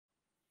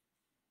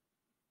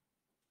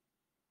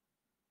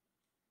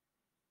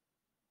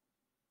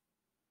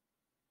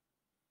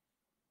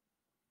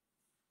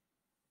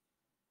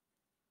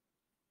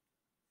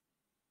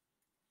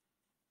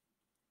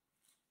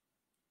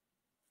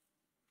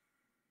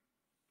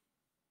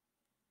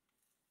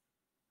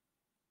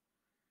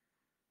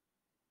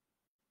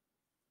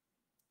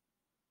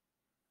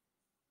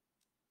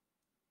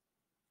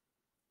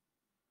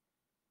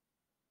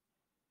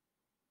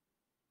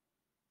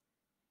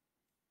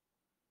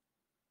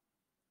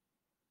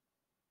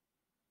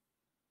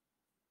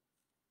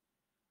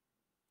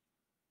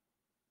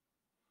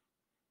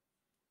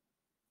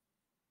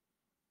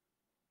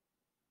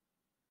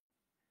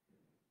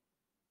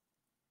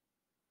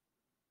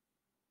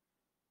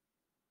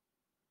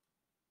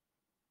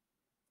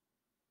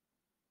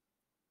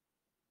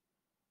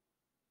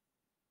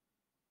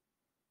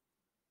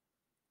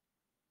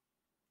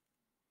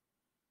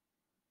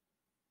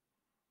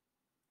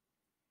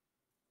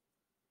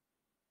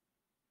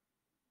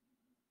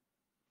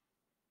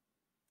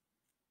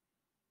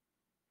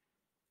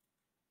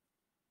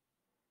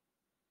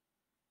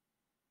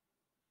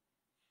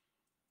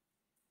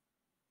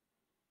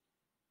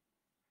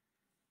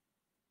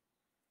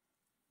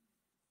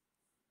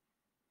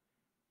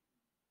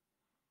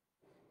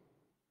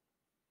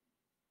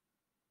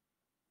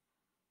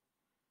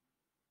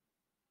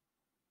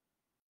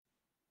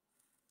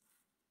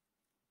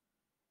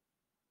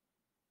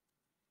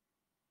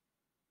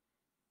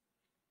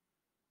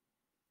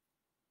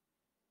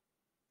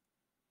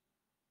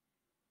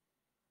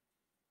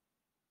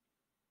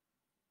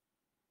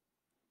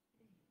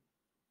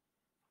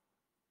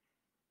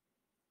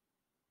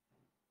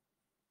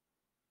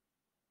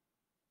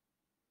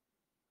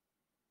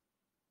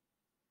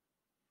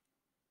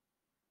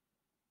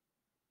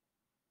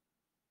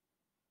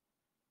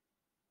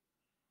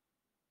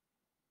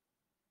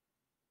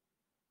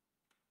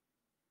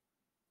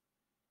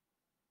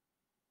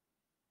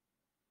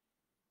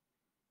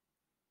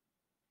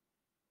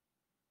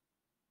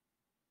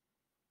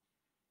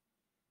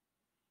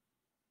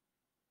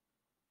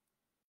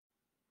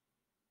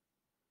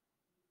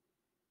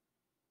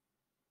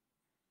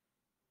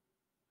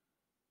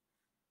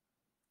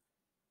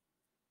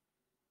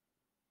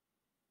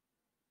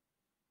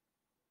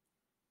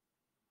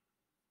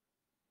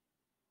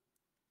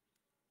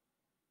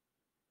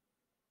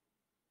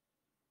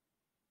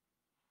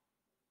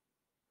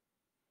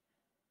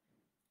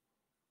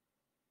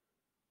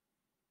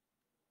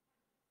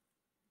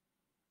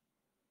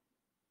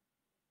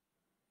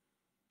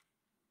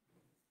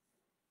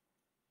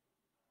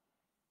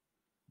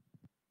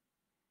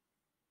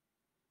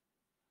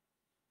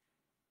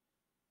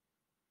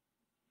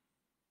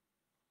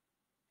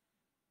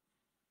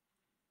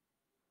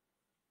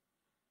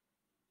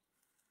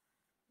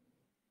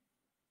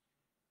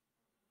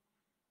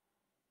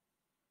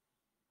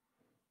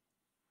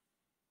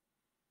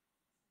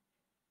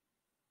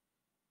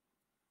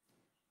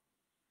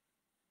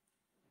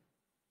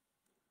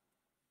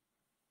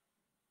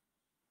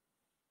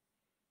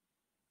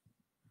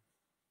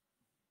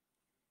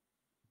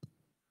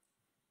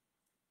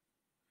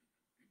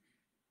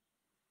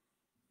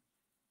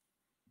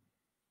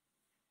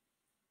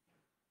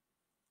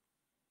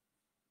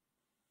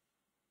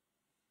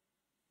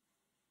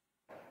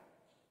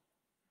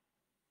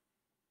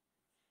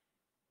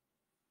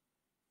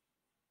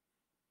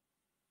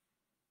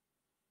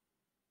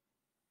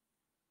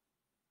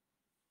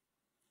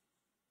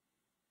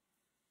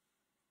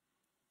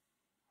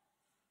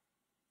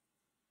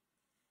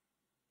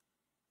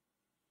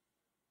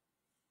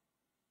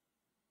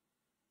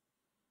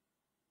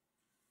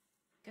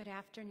Good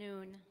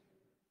afternoon.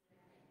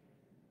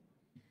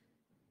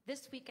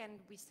 This weekend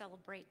we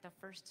celebrate the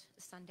first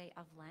Sunday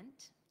of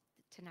Lent.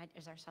 Tonight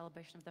is our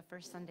celebration of the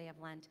first Sunday of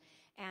Lent.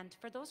 And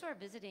for those who are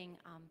visiting,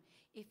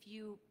 if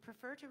you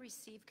prefer to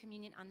receive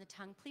communion on the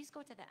tongue, please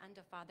go to the end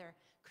of Father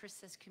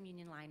Chris's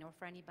communion line, or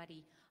for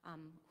anybody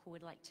who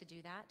would like to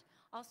do that.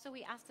 Also,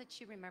 we ask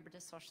that you remember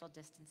to social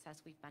distance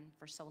as we've been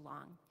for so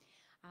long.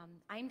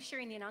 I'm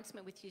sharing the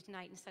announcement with you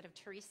tonight instead of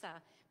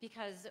Teresa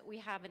because we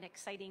have an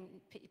exciting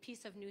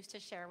piece of news to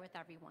share with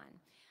everyone.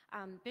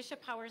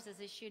 Bishop Powers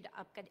has issued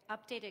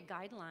updated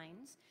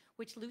guidelines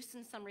which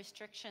loosen some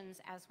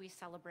restrictions as we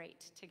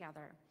celebrate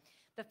together.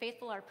 The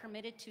faithful are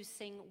permitted to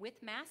sing with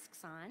masks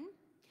on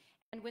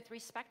and with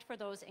respect for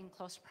those in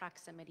close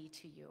proximity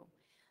to you.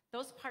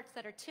 Those parts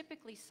that are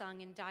typically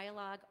sung in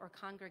dialogue or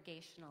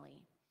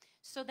congregationally.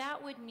 So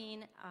that would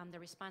mean the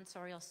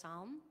responsorial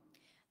psalm,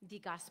 the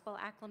gospel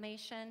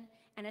acclamation,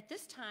 and at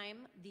this time,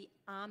 the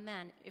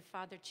Amen. If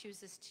Father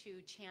chooses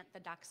to chant the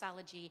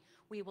doxology,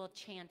 we will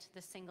chant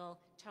the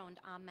single-toned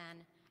Amen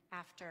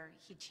after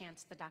he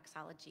chants the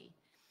doxology.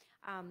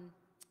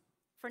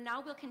 For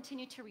now, we'll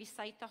continue to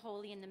recite the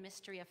Holy and the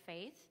Mystery of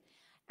Faith,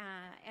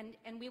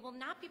 and we will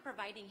not be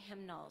providing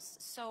hymnals.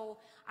 So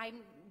I'm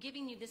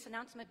giving you this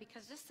announcement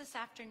because just this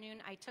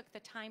afternoon, I took the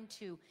time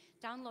to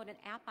download an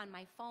app on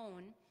my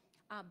phone.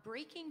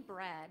 Breaking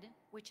Bread,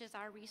 which is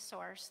our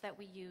resource that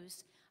we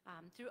use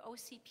through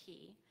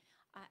OCP,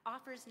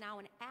 offers now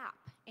an app,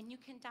 and you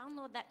can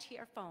download that to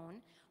your phone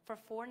for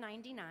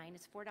 $4.99.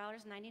 It's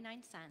 $4.99,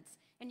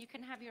 and you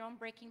can have your own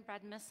Breaking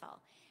Bread missal.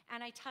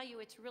 And I tell you,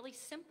 it's really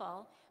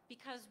simple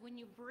because when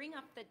you bring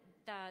up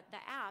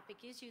the app, it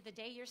gives you the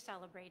day you're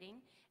celebrating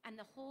and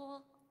the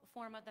whole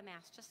form of the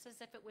Mass, just as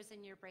if it was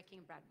in your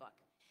Breaking Bread book.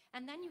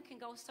 And then you can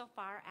go so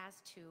far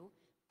as to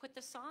put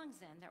the songs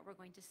in that we're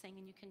going to sing,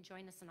 and you can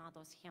join us in all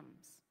those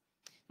hymns.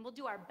 And we'll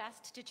do our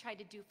best to try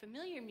to do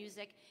familiar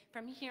music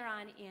from here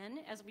on in,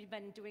 as we've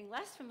been doing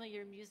less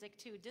familiar music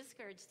to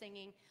discourage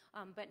singing,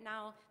 but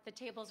now the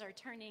tables are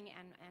turning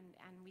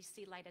and we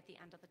see light at the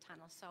end of the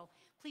tunnel. So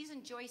please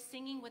enjoy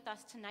singing with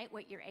us tonight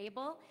what you're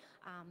able.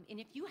 And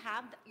if you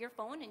have your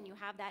phone and you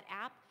have that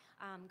app,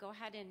 go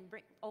ahead and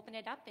open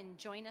it up and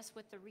join us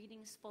with the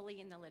readings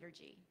fully in the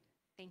liturgy.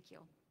 Thank you.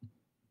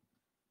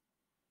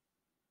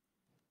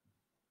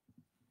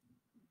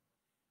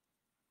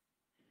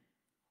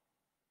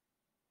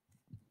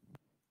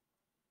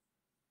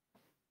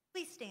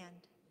 Please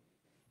stand.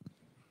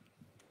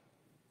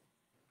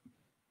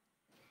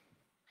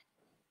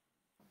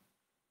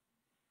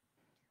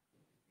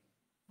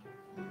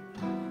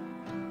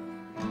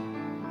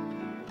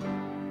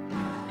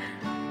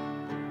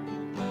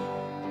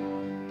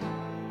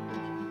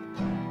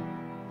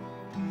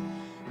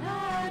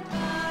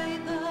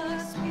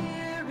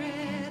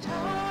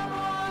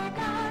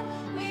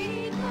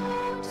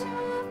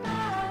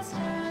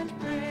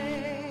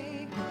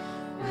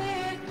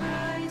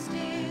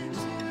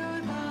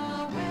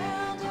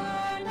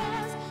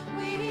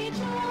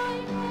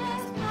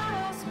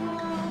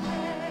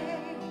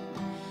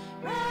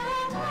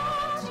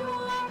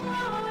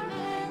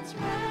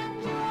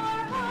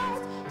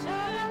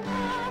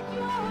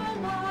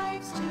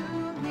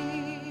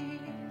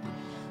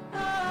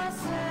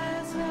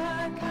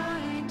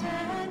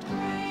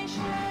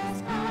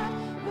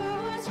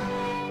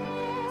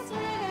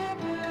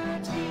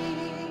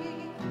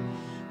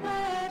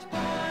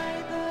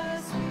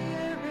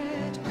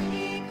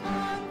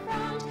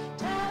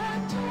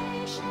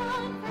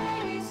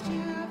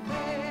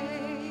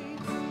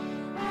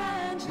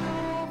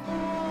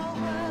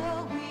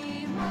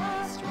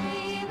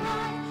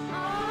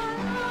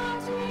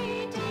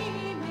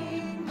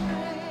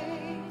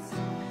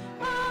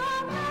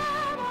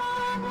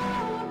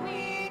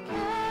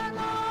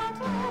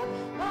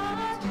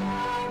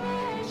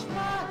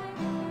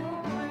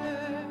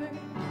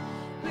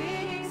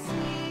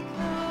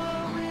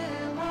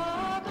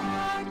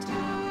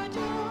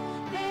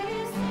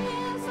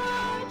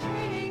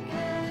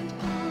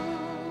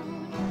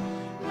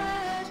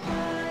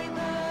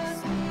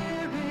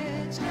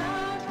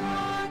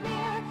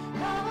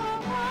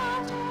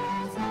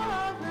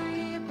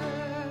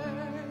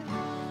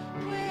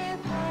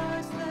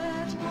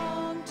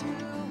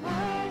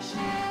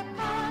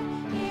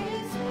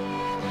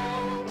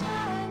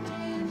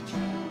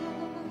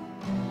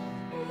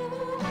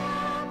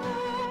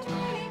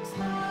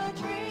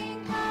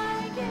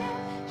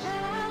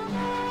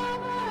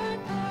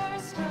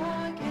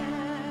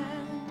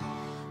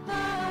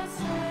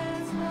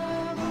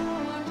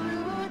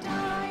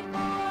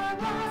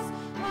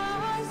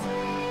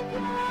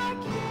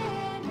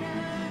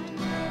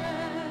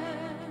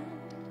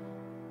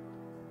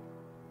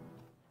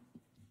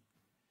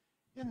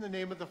 In the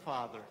name of the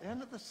Father,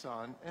 and of the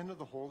Son, and of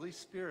the Holy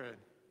Spirit.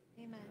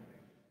 Amen.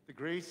 The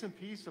grace and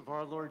peace of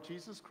our Lord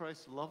Jesus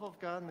Christ, the love of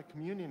God, and the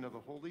communion of the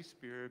Holy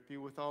Spirit be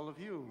with all of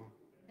you.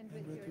 And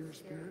with your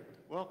spirit.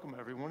 Welcome,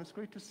 everyone. It's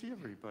great to see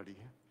everybody.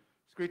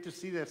 It's great to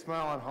see that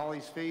smile on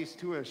Holly's face,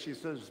 too, as she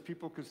says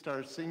people could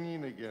start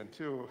singing again,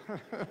 too.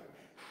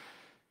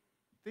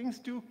 Things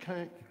do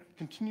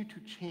continue to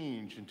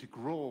change and to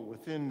grow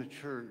within the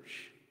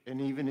church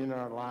and even in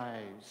our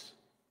lives.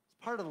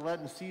 It's part of the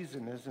Lenten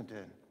season, isn't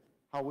it?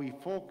 How we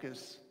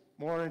focus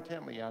more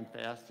intently on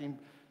fasting,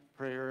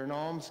 prayer, and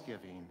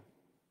almsgiving.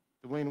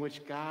 The way in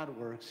which God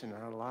works in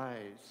our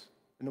lives,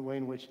 and the way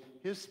in which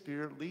His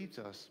Spirit leads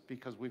us,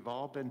 because we've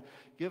all been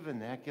given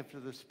that gift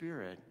of the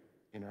Spirit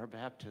in our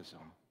baptism.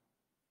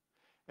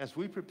 As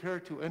we prepare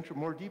to enter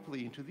more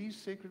deeply into these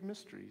sacred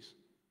mysteries,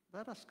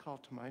 let us call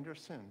to mind our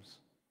sins.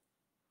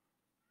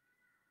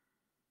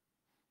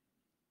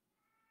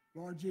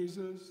 Lord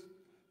Jesus,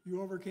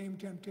 you overcame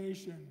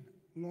temptation.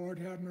 Lord,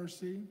 have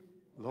mercy.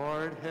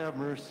 Lord, have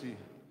mercy.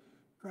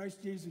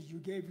 Christ Jesus, you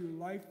gave your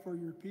life for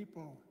your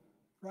people.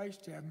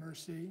 Christ, have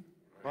mercy.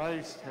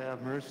 Christ,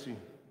 have mercy.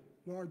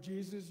 Lord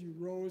Jesus, you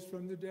rose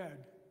from the dead.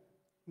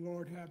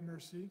 Lord, have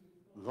mercy.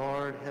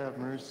 Lord, have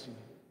mercy.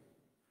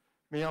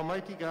 May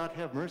Almighty God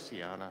have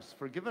mercy on us,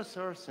 forgive us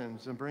our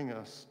sins, and bring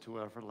us to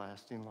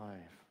everlasting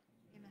life.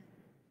 Amen.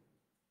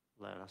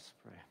 Let us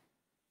pray.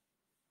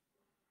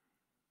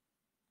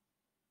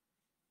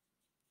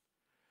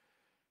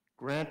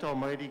 Grant,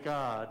 Almighty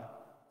God,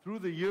 through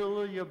the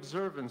yearly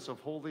observance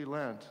of Holy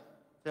Lent,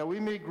 that we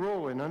may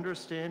grow in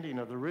understanding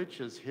of the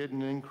riches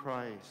hidden in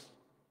Christ,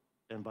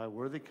 and by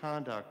worthy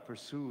conduct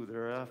pursue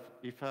their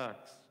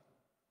effects.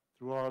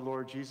 Through our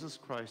Lord Jesus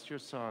Christ, your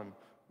Son,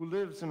 who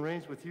lives and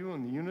reigns with you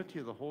in the unity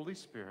of the Holy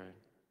Spirit,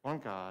 one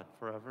God,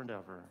 forever and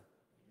ever.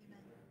 Amen.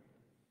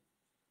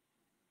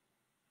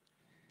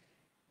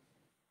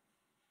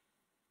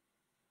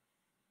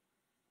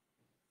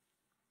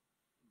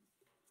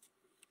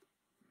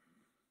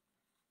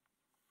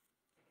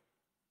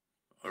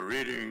 A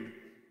reading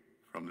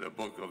from the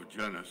book of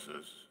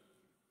Genesis.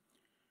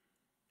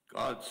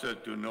 God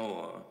said to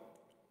Noah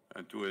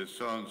and to his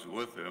sons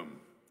with him,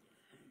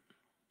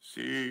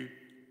 "See,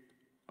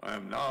 I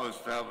am now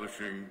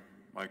establishing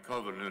my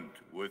covenant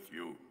with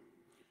you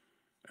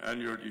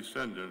and your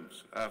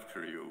descendants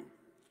after you,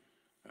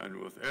 and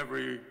with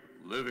every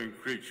living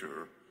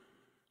creature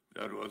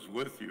that was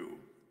with you,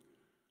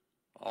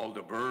 all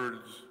the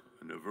birds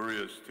and the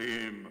various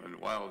tame and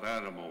wild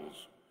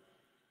animals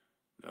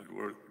that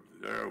were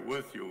there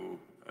with you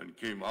and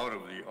came out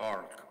of the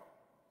ark.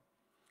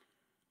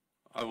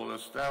 I will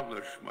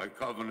establish my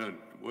covenant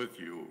with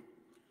you,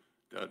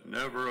 that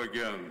never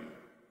again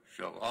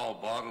shall all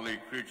bodily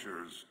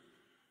creatures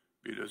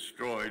be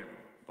destroyed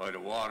by the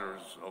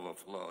waters of a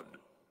flood.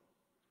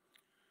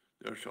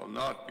 There shall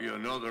not be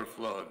another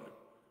flood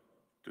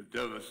to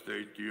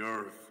devastate the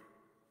earth."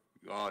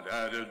 God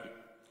added,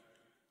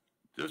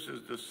 "This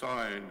is the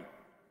sign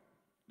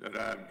that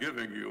I am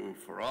giving you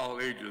for all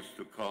ages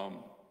to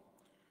come,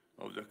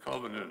 of the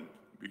covenant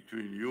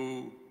between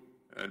you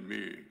and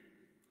me,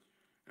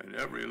 and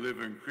every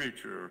living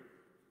creature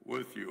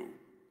with you.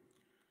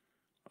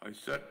 I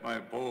set my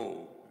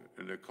bow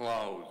in the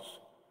clouds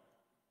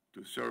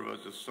to serve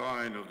as a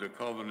sign of the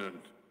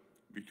covenant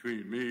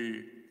between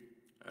me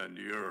and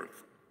the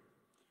earth.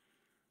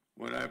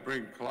 When I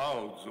bring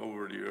clouds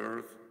over the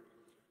earth,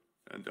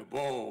 and the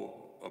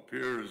bow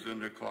appears in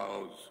the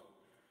clouds,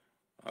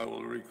 I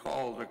will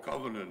recall the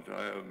covenant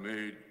I have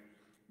made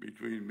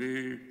between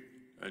me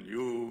and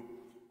you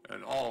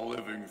and all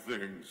living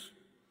things,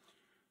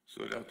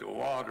 so that the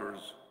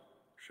waters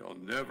shall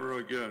never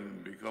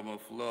again become a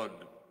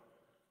flood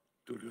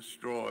to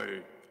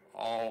destroy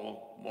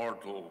all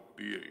mortal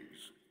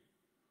beings."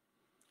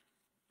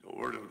 The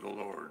word of the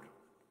Lord.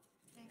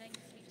 Thanks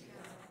be to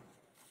God.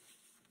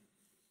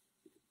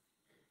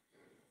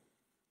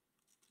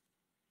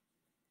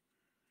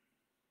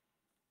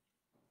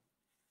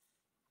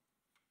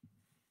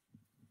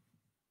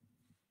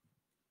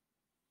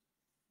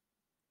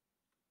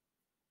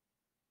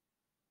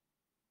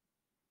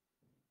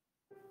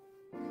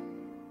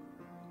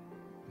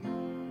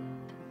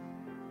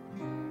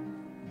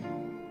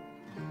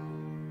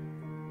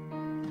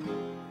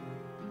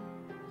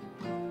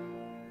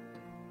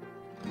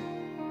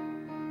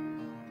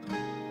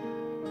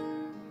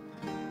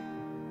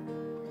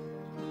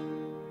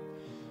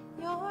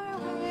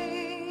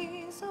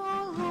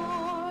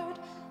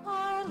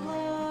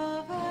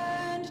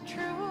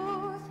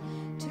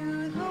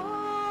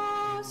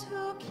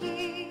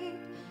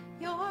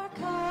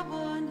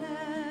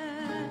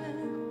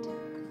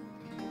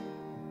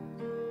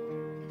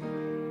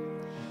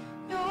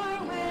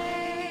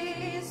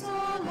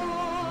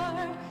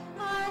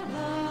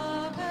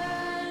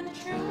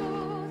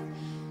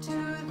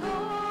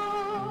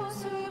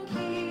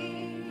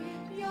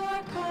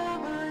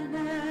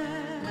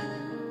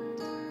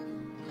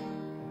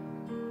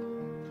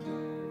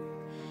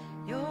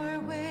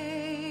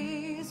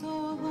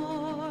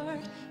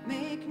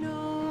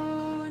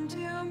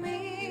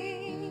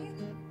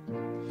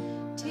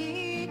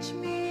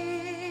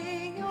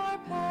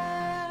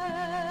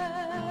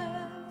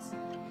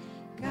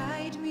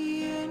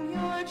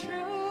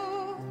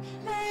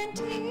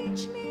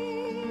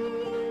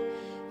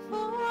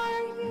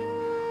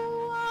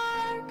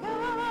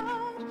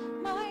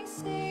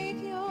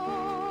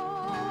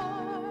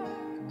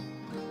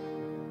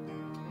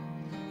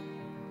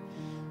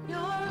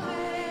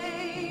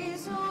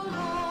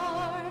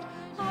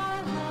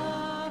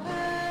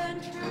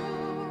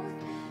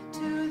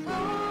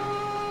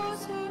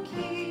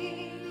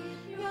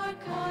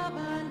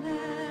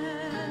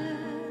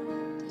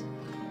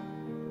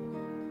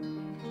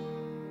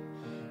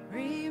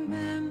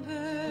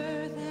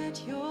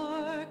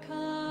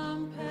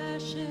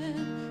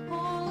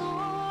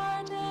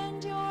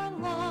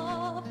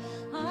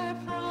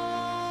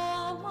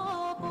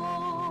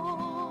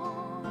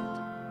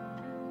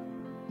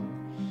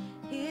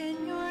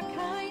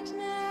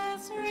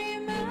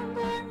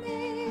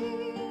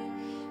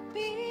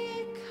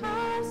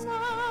 because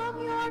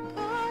of your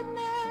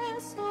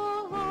goodness,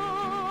 O Lord.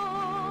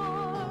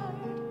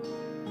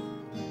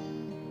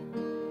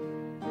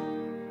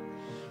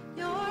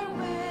 Your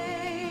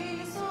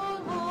ways,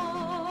 O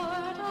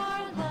Lord,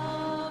 are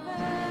love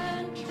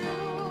and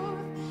truth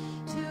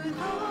to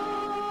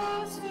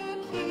those who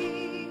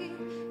keep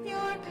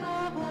your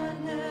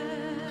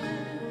covenant.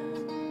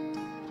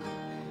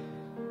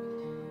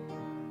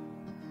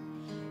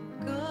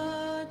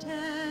 Good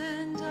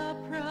and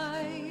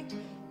upright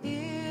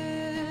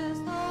is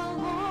the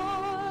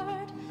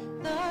Lord,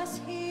 thus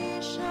he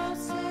shows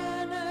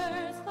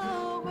sinners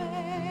the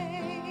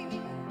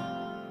way.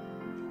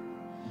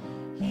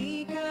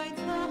 He guides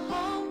the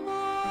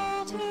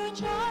humble to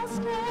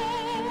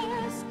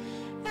justice,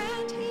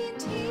 and he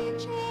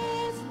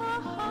teaches the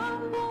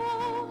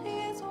humble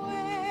his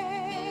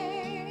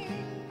way.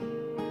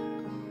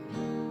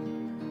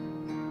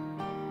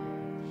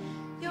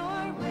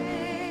 Your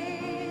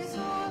ways, O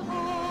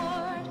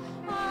Lord,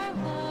 are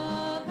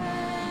love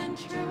and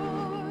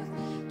truth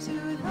to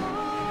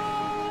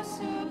those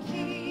who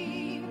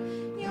keep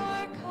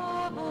your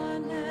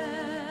covenant.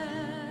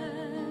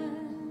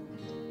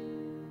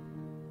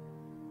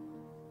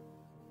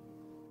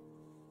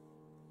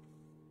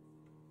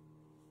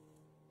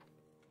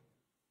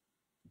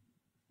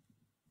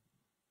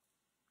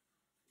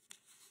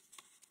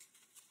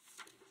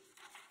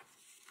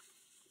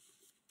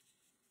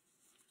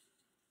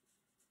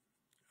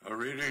 A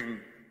reading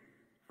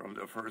from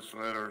the first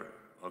letter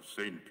of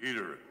St.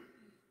 Peter.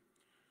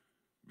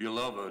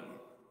 Beloved,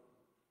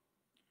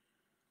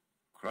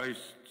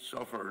 Christ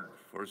suffered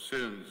for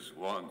sins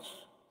once,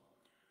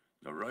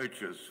 the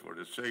righteous for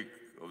the sake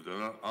of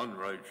the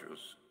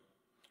unrighteous,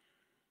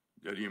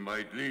 that he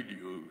might lead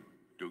you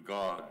to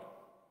God.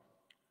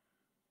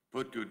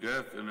 Put to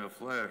death in the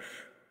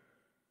flesh,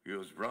 he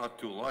was brought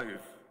to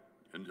life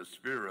in the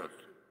Spirit.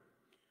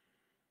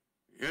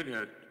 In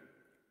it,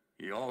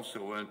 he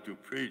also went to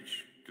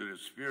preach to the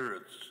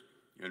spirits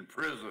in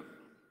prison,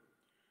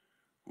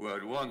 who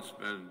had once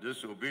been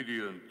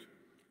disobedient,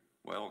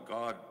 while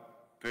God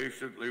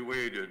patiently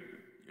waited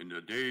in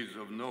the days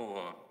of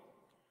Noah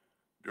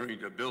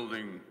during the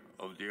building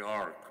of the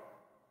ark,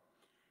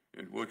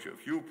 in which a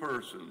few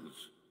persons,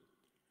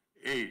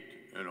 8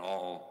 in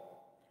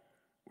all,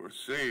 were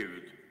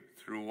saved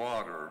through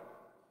water.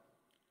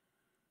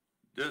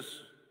 This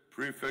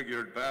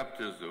prefigured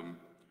baptism,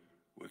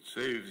 which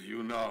saves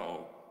you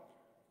now,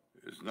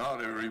 is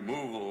not a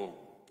removal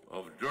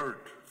of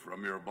dirt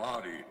from your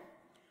body,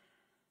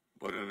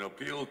 but an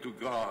appeal to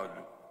God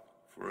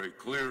for a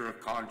clearer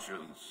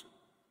conscience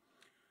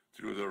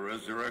through the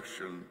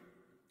resurrection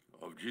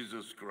of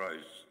Jesus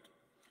Christ,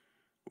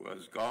 who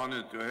has gone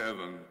into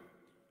heaven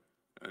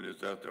and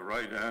is at the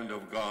right hand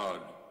of God,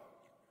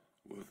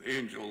 with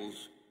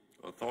angels,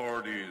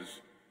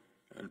 authorities,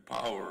 and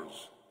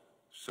powers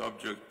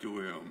subject to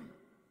him.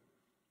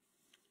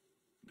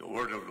 The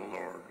word of the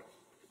Lord.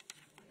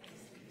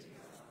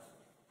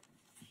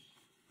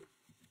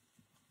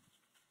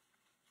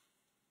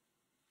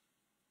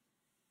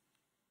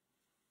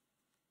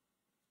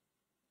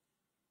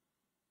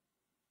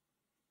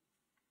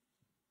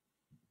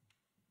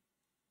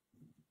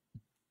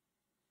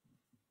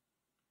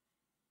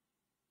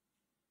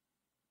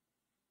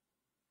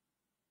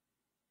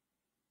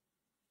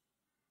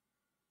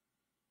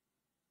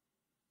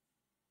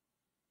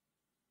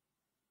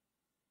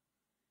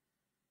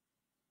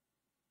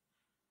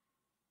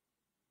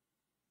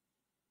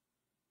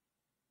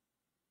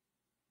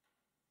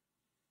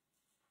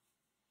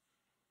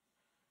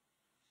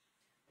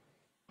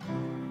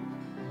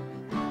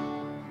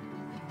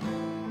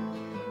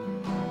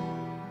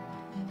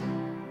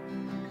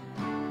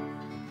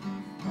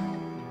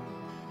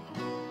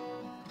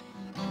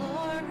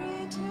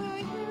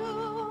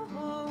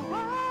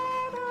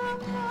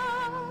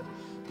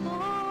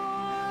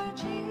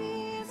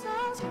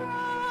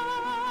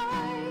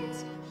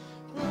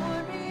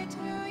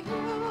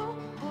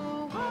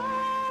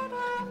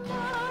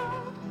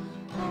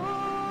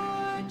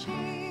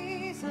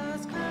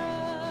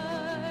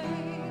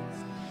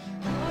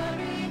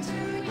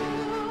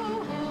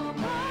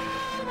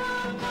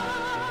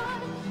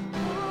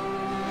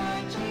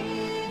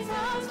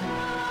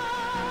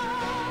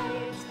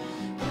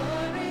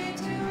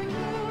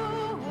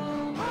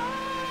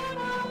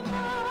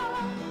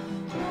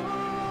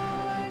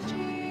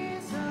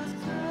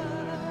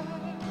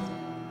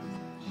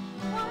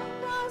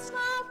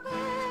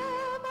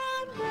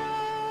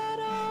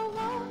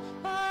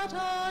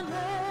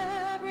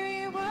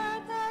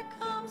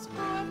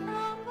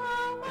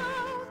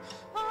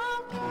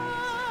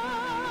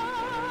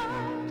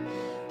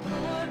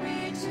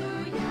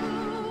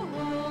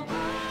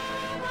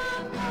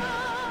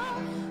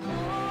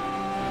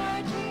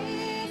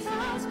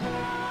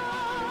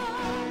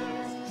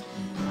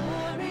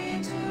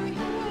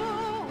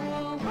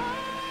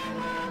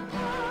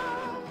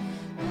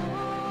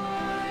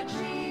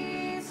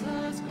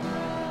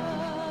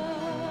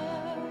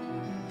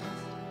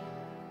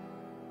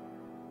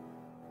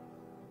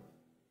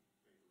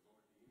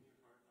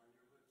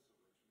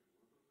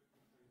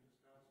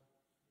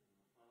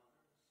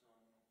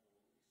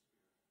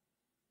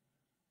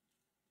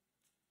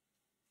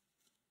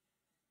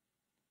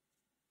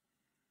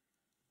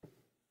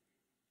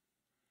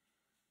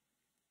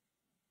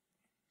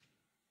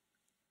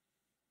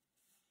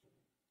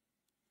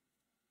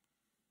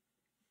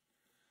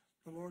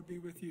 The Lord be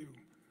with you.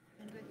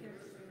 And with your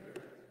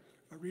spirit.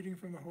 A reading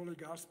from the Holy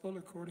Gospel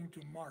according to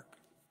Mark.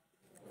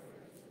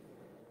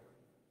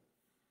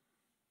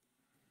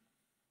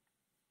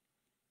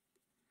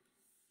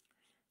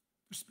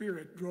 The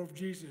Spirit drove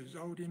Jesus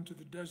out into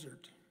the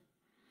desert,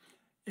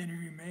 and he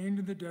remained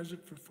in the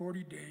desert for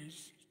 40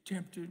 days,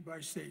 tempted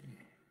by Satan.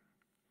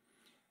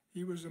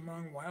 He was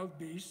among wild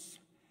beasts,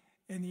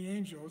 and the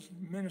angels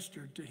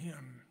ministered to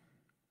him.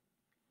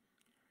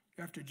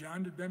 After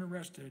John had been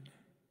arrested,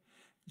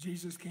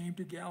 Jesus came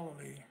to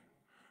Galilee,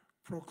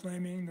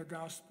 proclaiming the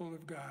gospel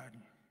of God.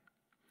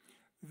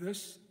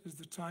 This is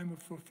the time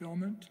of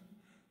fulfillment.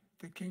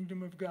 The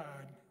kingdom of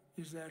God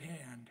is at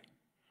hand.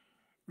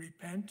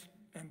 Repent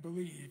and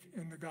believe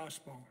in the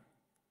gospel.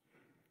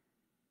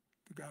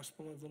 The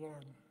gospel of the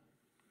Lord.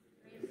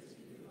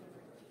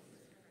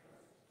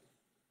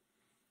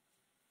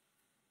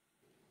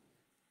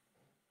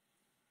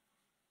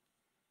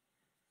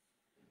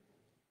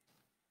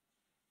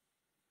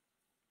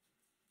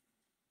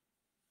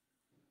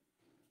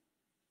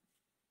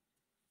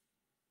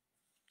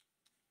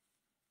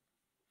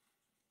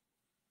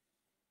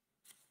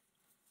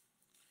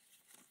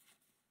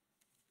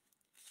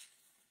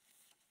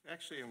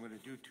 Actually, I'm going to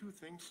do two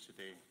things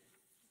today.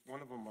 One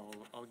of them,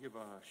 I'll give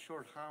a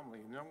short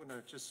homily, and then I'm going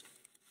to just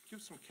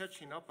give some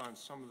catching up on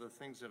some of the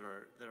things that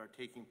are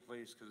taking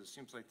place, because it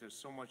seems like there's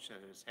so much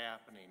that is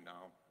happening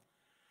now.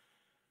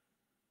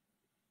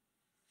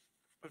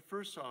 But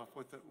first off,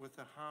 with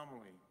the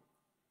homily,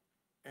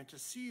 and to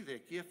see the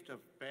gift of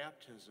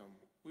baptism,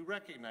 we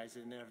recognize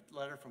it in that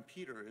letter from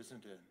Peter,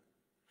 isn't it?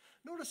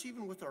 Notice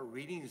even with our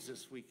readings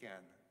this weekend,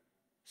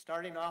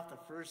 starting off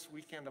the first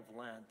weekend of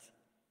Lent,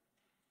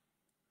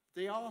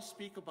 they all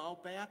speak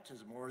about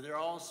baptism, or they're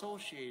all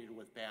associated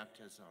with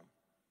baptism.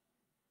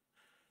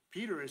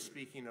 Peter is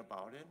speaking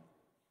about it,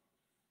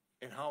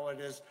 and how it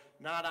is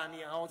not on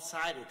the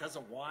outside. It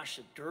doesn't wash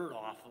the dirt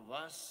off of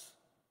us.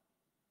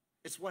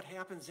 It's what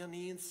happens on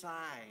the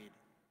inside.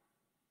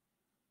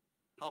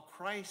 How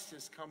Christ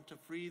has come to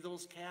free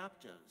those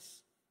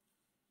captives.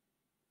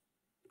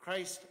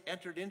 Christ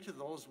entered into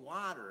those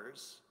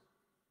waters,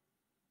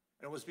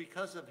 and it was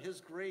because of his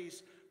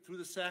grace through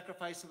the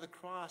sacrifice of the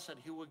cross that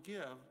he would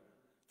give,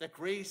 that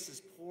grace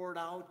is poured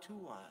out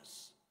to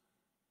us,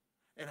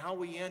 and how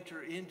we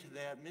enter into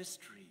that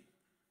mystery,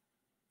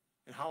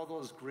 and how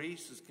those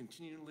graces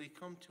continually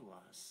come to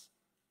us.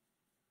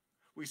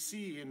 We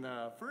see in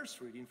the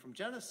first reading from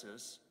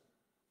Genesis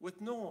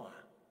with Noah,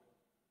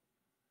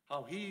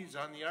 how he's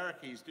on the ark,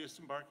 he's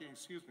disembarking,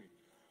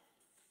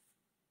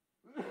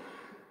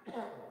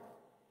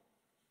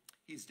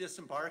 he's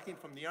disembarking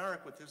from the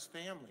ark with his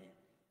family,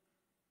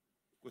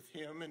 with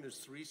him and his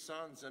 3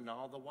 sons and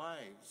all the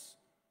wives,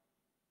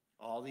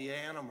 all the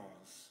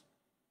animals.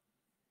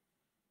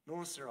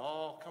 Notice they're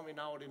all coming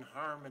out in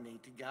harmony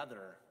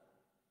together.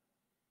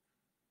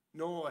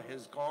 Noah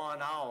has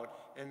gone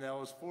out, and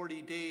those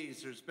 40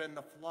 days there's been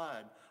the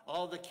flood,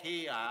 all the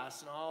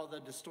chaos and all the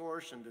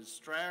distortion, the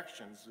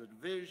distractions, the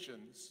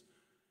divisions,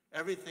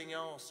 everything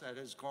else that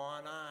has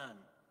gone on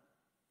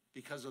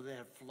because of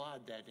that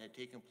flood that had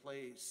taken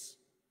place.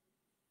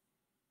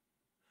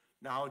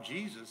 Now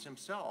Jesus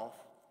himself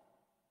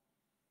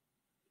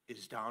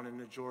is down in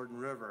the Jordan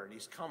River, and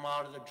he's come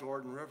out of the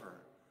Jordan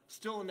River.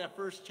 Still in that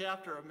first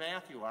chapter of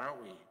Matthew,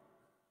 aren't we?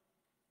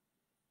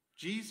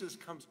 Jesus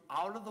comes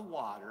out of the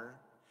water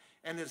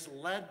and is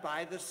led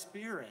by the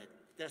Spirit,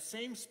 that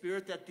same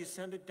Spirit that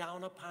descended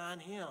down upon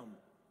him.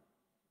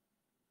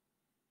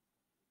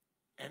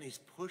 And he's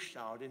pushed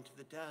out into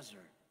the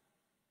desert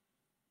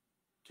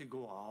to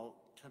go out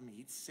to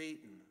meet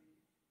Satan.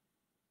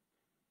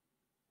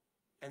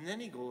 And then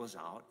he goes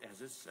out,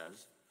 as it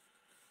says,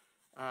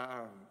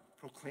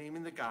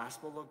 proclaiming the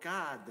gospel of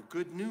God, the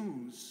good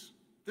news.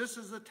 This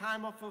is the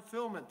time of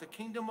fulfillment. The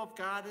kingdom of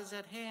God is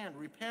at hand.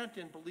 Repent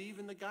and believe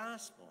in the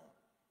gospel.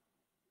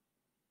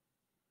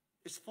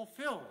 It's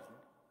fulfilled.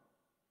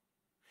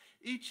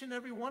 Each and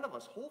every one of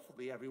us,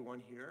 hopefully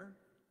everyone here,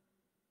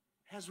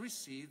 has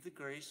received the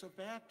grace of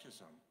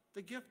baptism,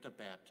 the gift of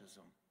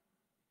baptism.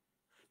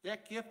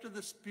 That gift of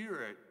the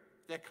Spirit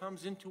that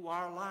comes into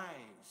our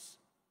lives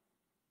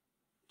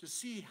to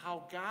see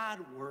how God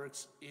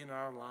works in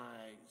our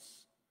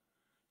lives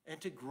and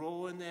to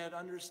grow in that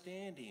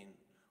understanding,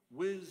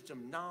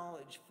 wisdom,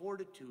 knowledge,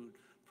 fortitude,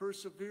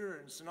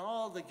 perseverance, and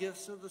all the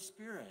gifts of the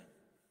Spirit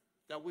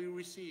that we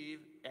receive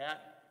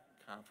at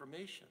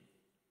confirmation.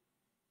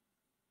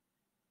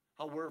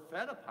 How we're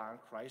fed upon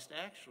Christ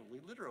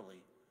actually,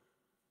 literally,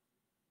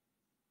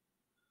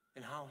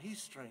 and how he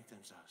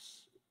strengthens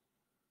us,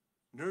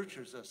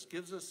 nurtures us,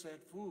 gives us that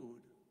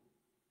food.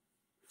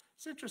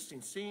 It's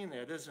interesting seeing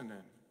that, isn't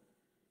it?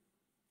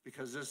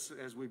 Because this,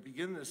 as we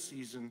begin this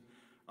season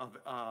of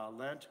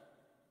Lent,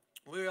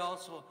 we're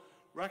also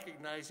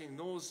recognizing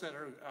those that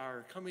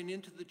are coming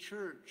into the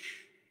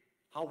church,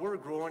 how we're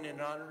growing in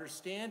our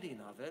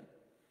understanding of it,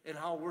 and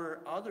how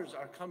others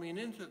are coming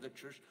into the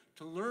church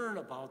to learn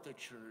about the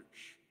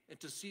church and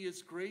to see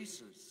its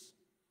graces.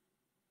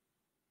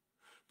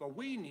 But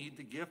we need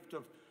the gift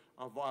of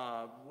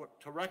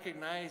to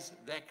recognize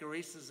that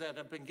graces that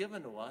have been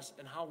given to us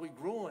and how we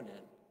grow in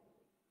it.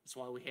 That's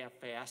why we have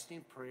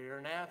fasting, prayer,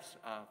 and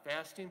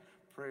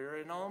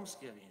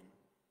almsgiving.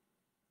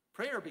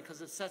 Prayer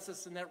because it sets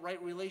us in that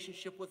right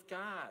relationship with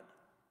God.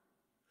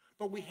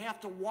 But we have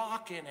to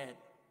walk in it.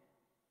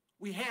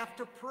 We have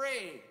to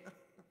pray.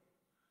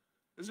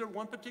 Is there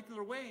one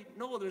particular way?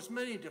 No, there's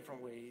many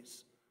different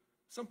ways.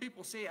 Some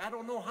people say, I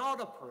don't know how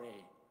to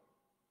pray.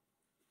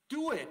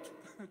 Do it.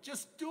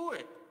 Just do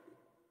it.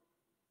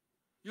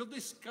 You'll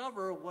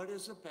discover what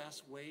is the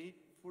best way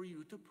for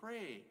you to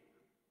pray.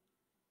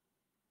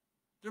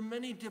 There are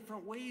many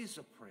different ways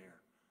of prayer.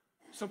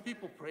 Some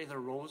people pray their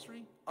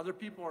rosary. Other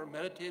people are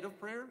meditative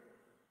prayer.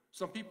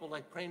 Some people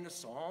like praying the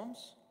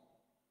Psalms.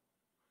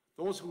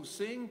 Those who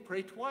sing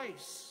pray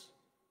twice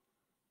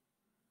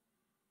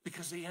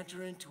because they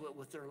enter into it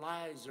with their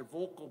lives, their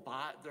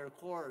their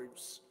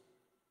chords.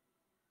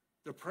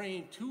 They're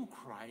praying to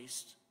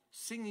Christ,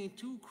 singing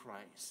to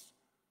Christ,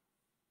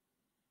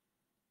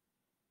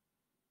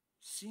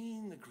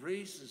 seeing the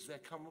graces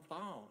that come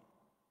about.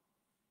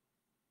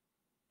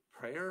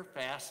 Prayer,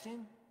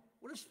 fasting.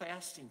 What does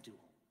fasting do?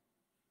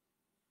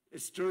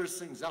 It stirs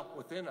things up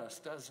within us,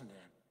 doesn't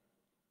it?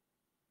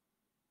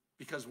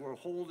 Because we're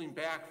holding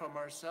back from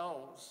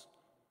ourselves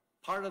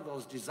part of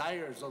those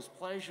desires, those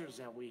pleasures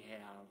that we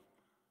have.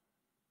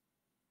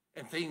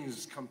 And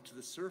things come to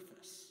the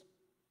surface.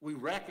 We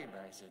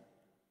recognize it.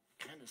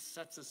 It kind of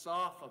sets us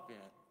off a bit.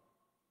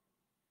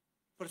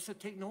 But it's to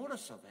take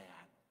notice of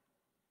that.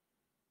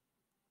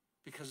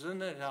 Because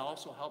then it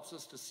also helps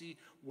us to see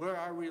where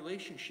our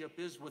relationship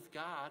is with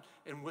God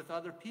and with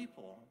other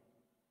people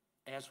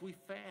as we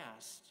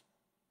fast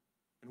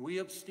and we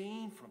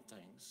abstain from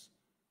things.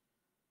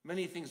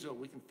 Many things that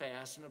we can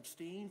fast and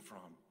abstain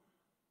from.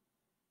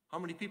 How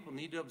many people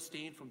need to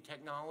abstain from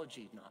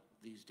technology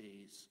these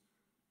days?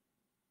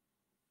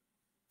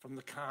 From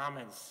the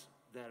comments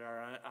that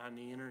are on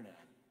the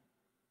internet.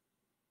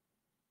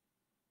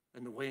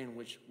 And the way in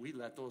which we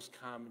let those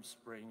comments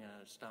bring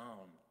us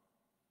down.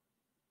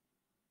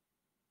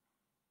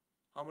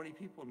 How many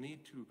people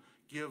need to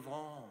give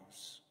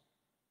alms?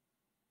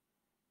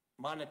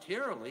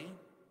 Monetarily,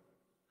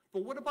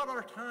 but what about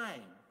our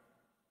time?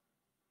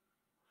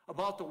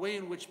 About the way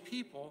in which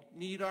people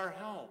need our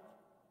help.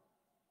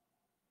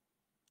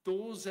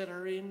 Those that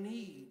are in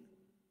need.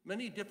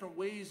 Many different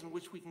ways in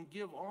which we can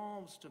give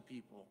alms to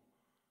people.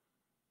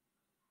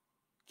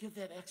 Give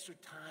that extra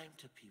time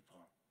to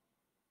people.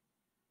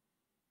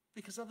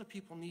 Because other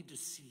people need to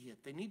see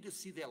it. They need to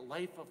see that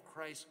life of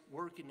Christ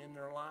working in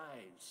their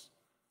lives.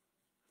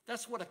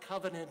 That's what a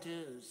covenant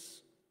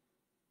is.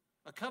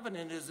 A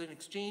covenant is an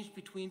exchange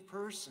between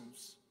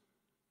persons.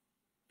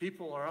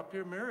 People are up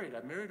here married.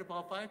 I married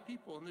about 5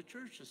 people in the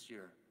church this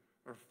year,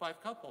 or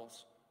 5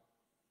 couples.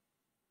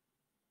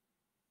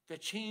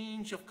 That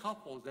change of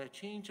couples, that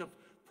change of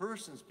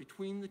persons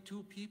between the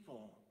 2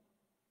 people.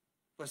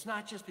 But it's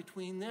not just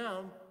between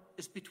them,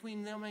 it's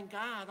between them and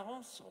God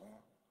also.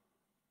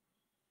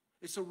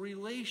 It's a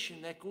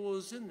relation that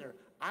goes in there.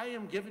 I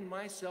am giving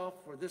myself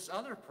for this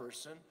other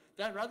person.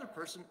 That other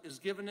person is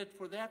giving it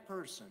for that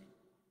person.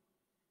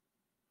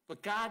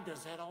 But God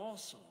does that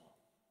also.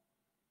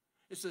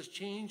 It's this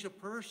change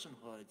of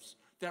personhoods,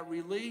 that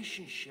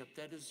relationship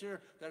that is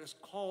there, that is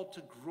called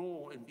to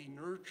grow and be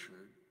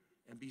nurtured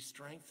and be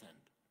strengthened.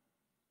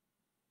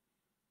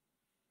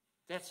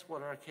 That's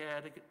what our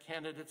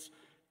candidates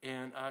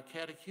and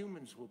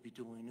catechumens will be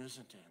doing,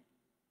 isn't it?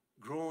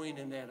 Growing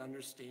in that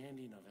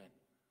understanding of it.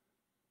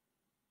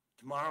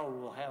 Tomorrow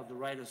we'll have the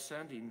rite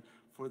ascending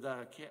for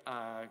the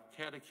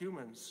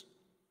catechumens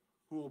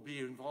who will be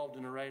involved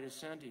in the rite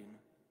ascending.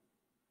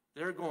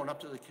 They're going up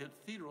to the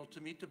cathedral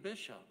to meet the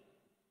bishop.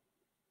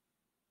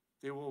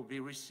 They will be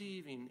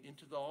receiving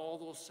into all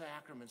those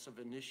sacraments of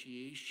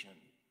initiation,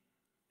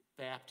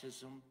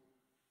 baptism,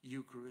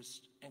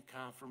 Eucharist, and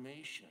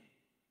confirmation.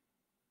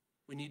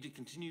 We need to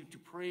continue to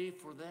pray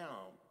for them.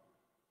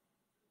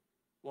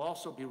 We'll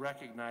also be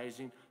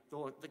recognizing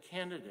the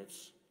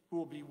candidates who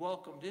will be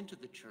welcomed into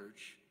the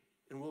church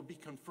and will be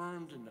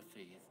confirmed in the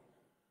faith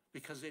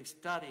because they've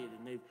studied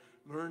and they've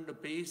learned the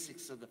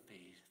basics of the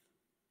faith.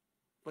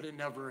 But it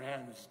never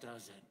ends,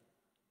 does it?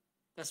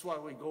 That's why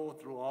we go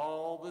through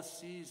all the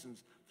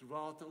seasons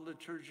throughout the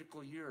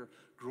liturgical year,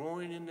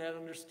 growing in that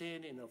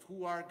understanding of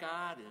who our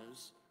God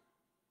is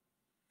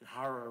and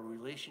how our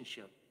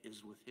relationship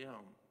is with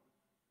Him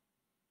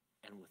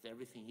and with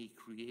everything He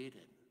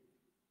created.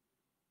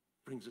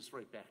 Brings us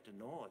right back to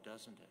Noah,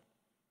 doesn't it?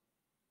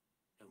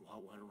 And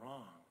what went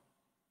wrong.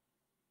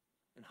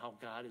 And how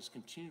God is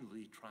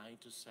continually trying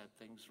to set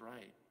things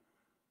right.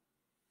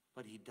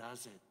 But He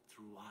does it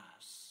through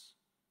us.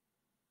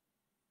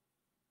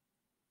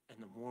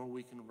 And the more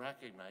we can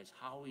recognize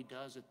how He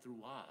does it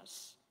through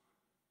us,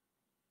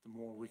 the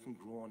more we can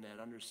grow in that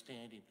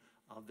understanding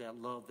of that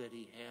love that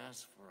He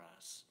has for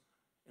us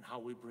and how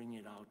we bring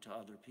it out to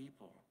other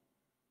people.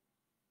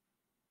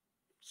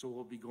 So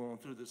we'll be going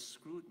through the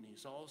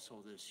scrutinies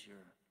also this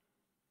year.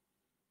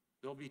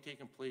 They'll be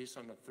taking place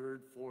on the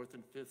 3rd, 4th,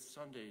 and 5th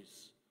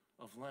Sundays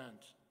of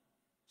Lent.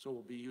 So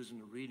we'll be using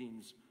the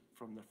readings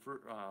from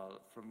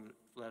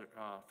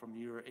from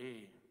year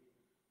A.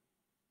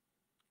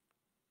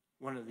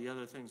 One of the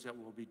other things that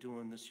we'll be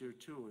doing this year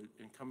too,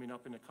 and coming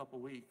up in a couple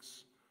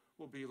weeks,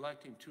 we'll be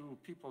electing 2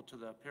 people to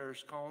the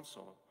parish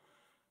council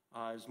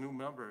as new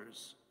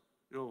members.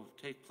 It'll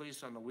take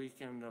place on the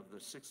weekend of the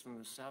 6th and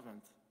the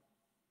 7th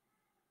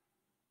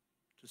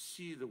to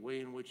see the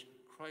way in which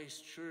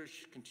Christ's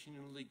church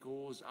continually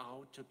goes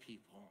out to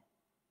people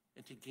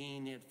and to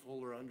gain that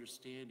fuller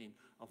understanding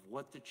of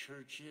what the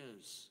church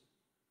is.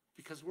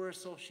 Because we're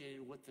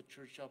associated with the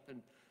church up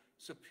in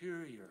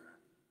Superior,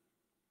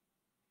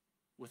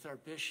 with our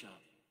bishop.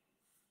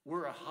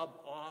 We're a hub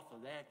off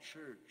of that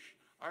church.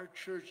 Our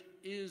church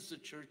is the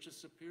Church of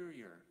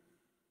Superior.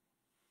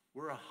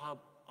 We're a hub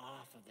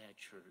off of that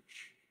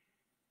church.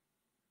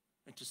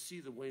 And to see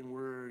the way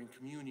we're in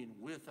communion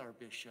with our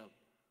bishop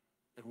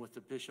and with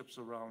the bishops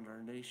around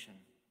our nation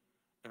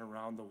and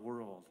around the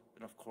world,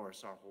 and of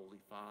course our Holy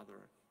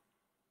Father.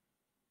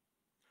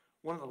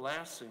 One of the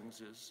last things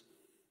is,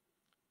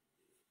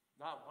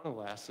 not one of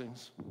the last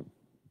things,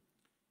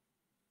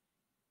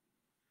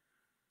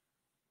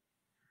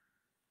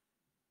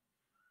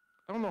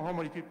 I don't know how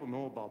many people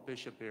know about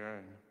Bishop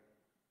Barron.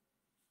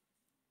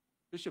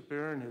 Bishop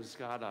Barron has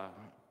got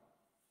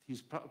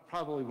he's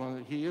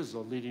probably he is a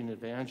leading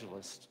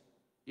evangelist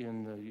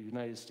in the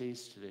United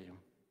States today.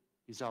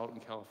 He's out in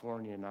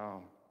California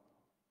now.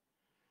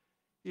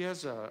 He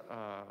has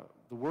the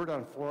Word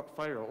on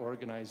Fire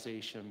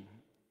organization,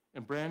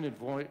 and Brandon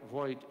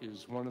Voigt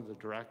is one of the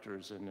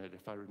directors in it,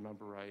 if I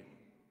remember right.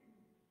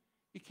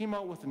 He came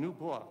out with a new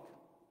book.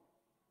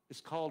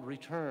 It's called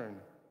Return.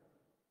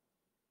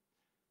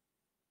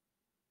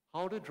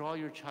 How to Draw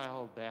Your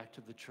Child Back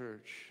to the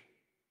Church.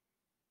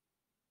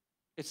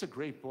 It's a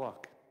great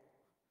book.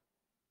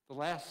 The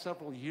last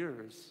several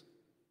years,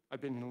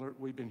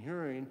 we've been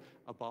hearing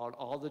about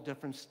all the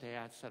different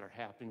stats that are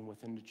happening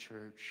within the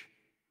church,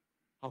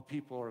 how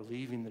people are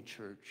leaving the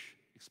church,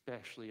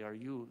 especially our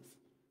youth.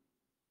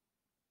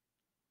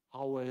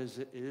 How is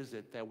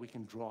it that we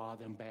can draw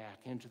them back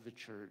into the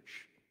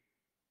church?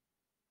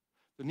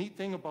 The neat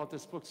thing about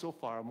this book so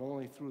far, I'm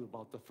only through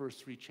about the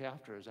first 3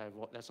 chapters.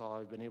 That's all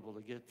I've been able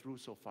to get through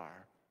so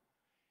far.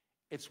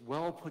 It's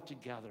well put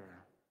together.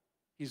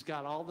 He's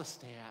got all the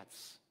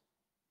stats.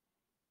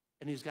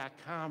 And he's got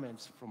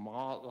comments from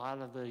a lot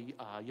of the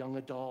young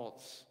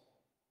adults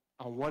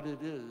on what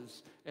it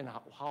is and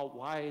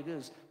why it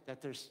is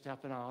that they're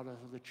stepping out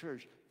of the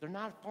church. They're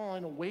not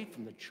falling away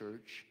from the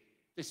church.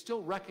 They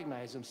still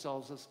recognize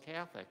themselves as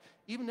Catholic,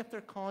 even if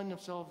they're calling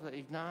themselves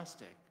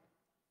agnostic.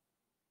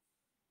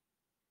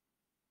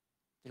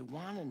 They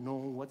want to know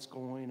what's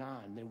going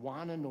on. They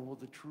want to know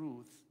the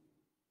truth.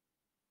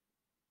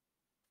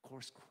 Of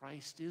course,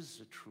 Christ is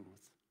the truth.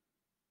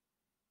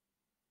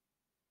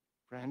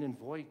 Brandon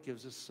Voigt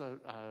gives us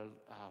a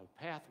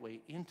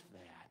pathway into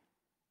that.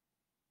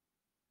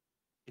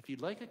 If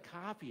you'd like a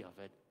copy of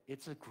it,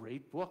 it's a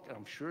great book, and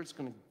I'm sure it's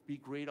going to be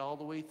great all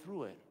the way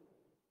through it.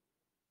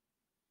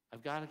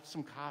 I've got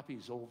some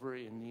copies over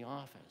in the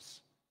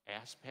office.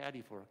 Ask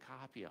Patty for a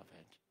copy of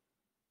it.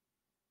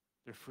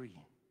 They're free.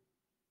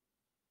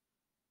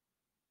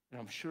 And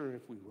I'm sure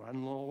if we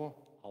run low,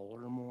 I'll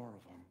order more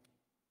of them.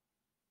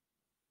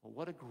 But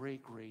what a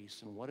great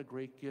grace and what a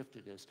great gift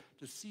it is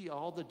to see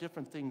all the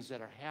different things that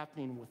are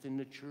happening within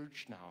the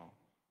church now.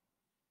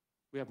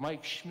 We have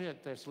Mike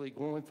Schmidt that's like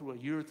going through a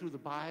year through the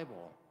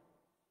Bible.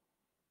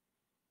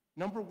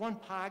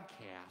 #1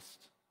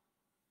 podcast.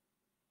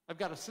 I've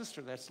got a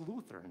sister that's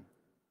Lutheran.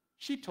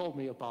 She told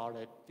me about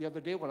it the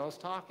other day when I was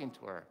talking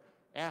to her,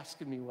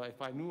 asking me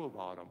if I knew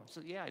about him. I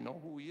said, yeah, I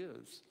know who he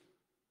is.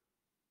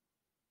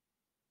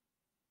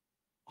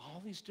 All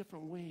these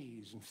different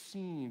ways and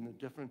seeing the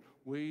different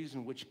ways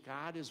in which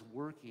God is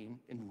working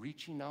and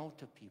reaching out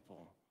to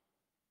people.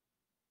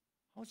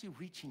 How is he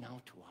reaching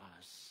out to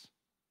us?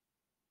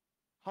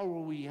 How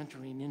are we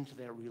entering into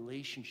that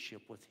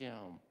relationship with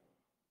him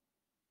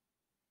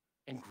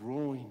and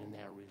growing in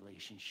that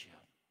relationship?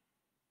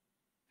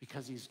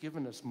 Because he's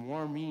given us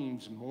more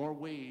means and more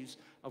ways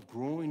of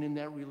growing in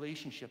that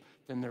relationship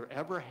than there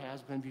ever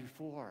has been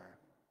before.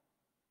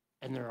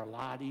 And they're a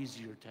lot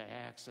easier to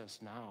access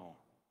now,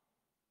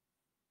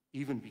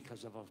 even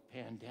because of a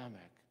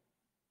pandemic.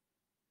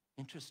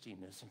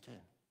 Interesting, isn't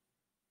it?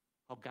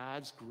 How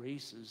God's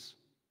graces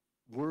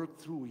work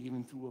through,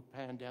 even through a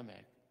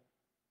pandemic,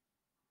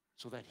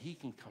 so that he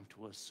can come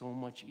to us so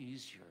much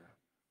easier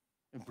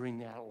and bring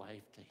that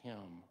life to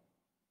him.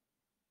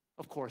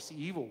 Of course,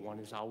 the evil one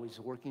is always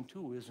working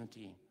too, isn't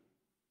he?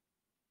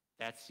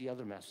 That's the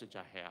other message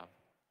I have.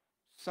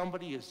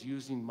 Somebody is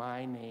using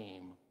my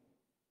name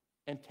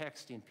and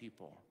texting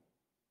people.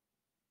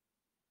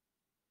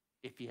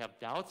 If you have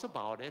doubts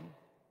about it,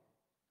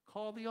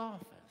 call the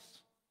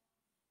office.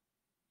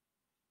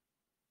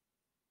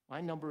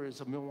 My number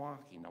is a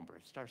Milwaukee number.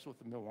 It starts with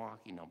a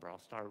Milwaukee number.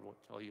 I'll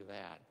tell you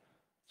that.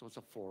 So it's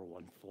a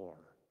 414.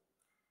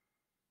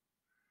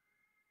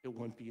 It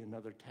wouldn't be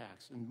another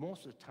text. And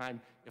most of the time,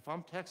 if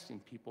I'm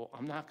texting people,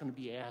 I'm not going to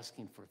be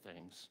asking for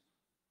things.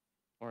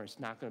 or it's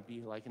not going to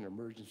be like an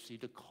emergency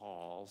to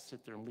call,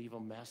 sit there and leave a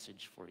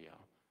message for you.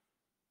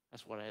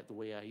 That's the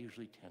way I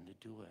usually tend to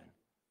do it.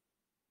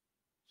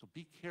 So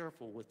be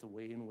careful with the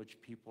way in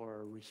which people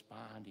are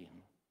responding.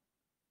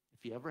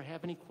 If you ever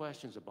have any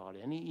questions about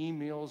any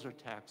emails or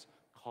texts,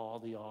 call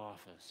the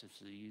office. It's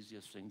the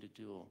easiest thing to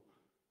do.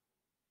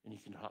 And you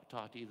can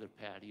talk to either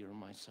Patty or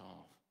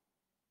myself,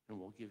 and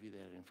we'll give you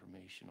that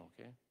information,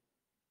 okay?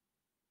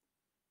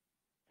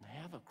 And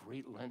have a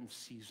great Lenten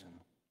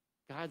season.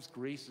 God's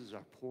graces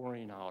are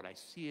pouring out. I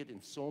see it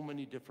in so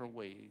many different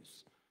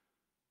ways.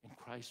 And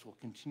Christ will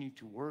continue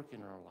to work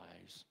in our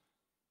lives.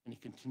 And he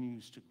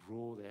continues to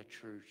grow that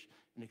church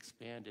and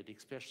expand it,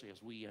 especially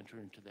as we enter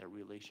into that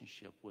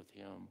relationship with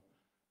him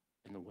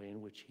and the way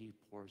in which he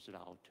pours it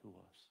out to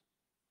us.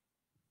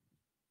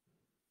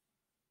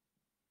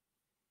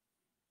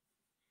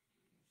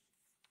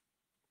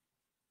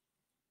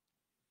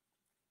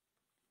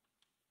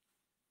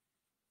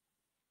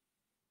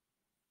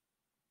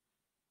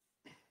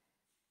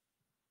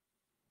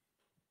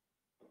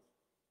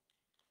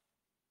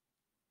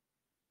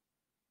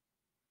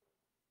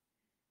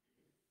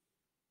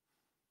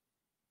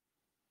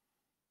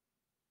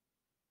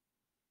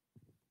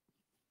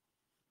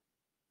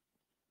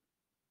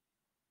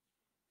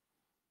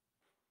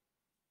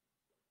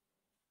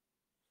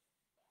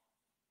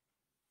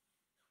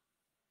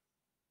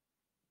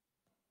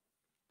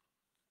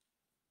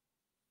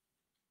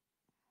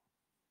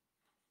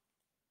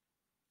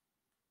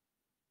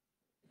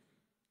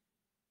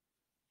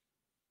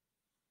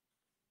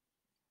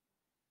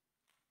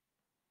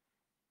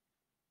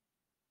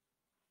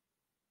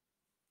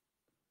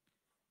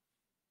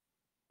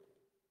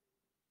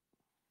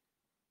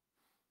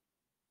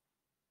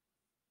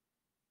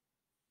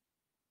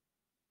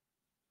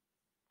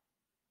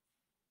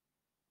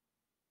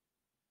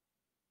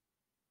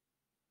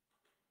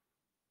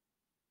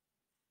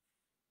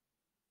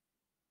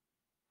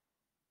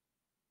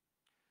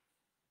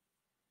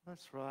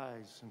 Let's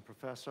rise and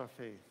profess our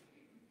faith.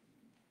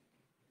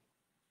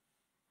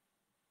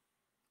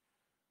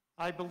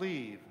 I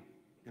believe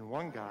in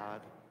one God,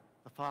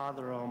 the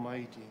Father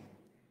Almighty,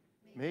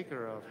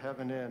 maker of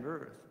heaven and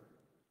earth,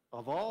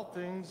 of all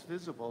things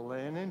visible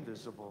and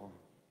invisible.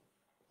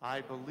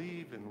 I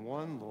believe in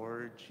one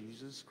Lord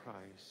Jesus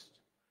Christ,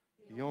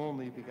 the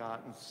only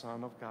begotten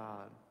Son of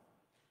God,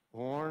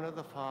 born of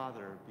the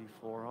Father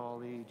before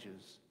all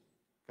ages,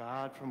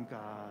 God from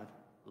God,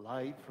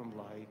 light from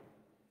light,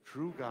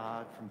 true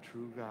God from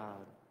true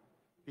God,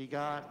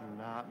 begotten,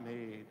 not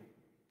made,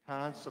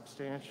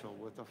 consubstantial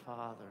with the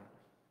Father.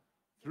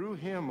 Through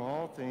him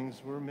all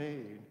things were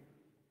made.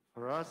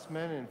 For us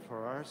men and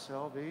for our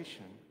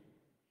salvation,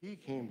 he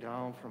came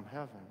down from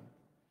heaven,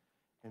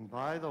 and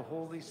by the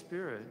Holy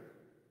Spirit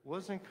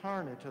was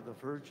incarnate of the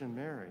Virgin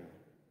Mary,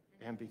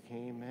 and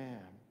became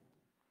man.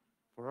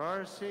 For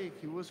our sake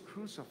he was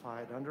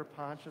crucified under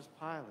Pontius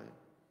Pilate.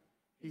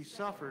 He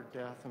suffered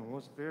death and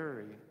was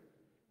buried,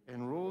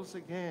 and rose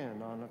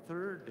again on the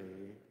third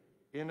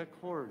day in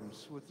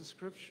accordance with the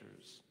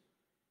Scriptures.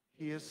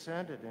 He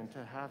ascended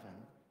into heaven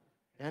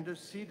and is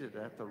seated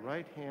at the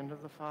right hand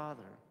of the Father.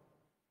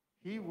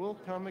 He will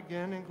come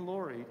again in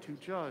glory to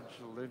judge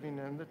the living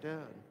and the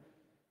dead,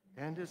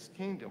 and his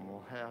kingdom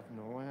will have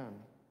no end.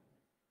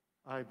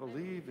 I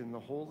believe in the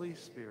Holy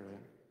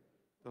Spirit,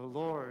 the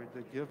Lord,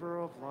 the giver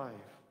of life,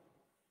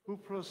 who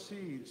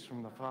proceeds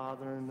from the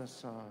Father and the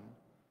Son,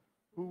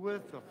 who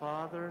with the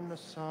Father and the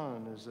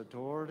Son is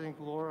adored and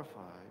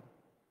glorified,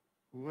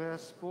 who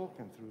has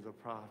spoken through the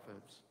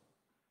prophets.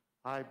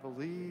 I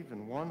believe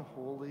in one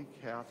holy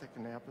Catholic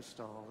and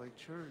Apostolic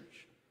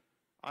Church.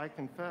 I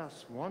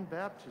confess one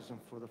baptism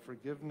for the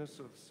forgiveness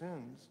of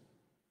sins,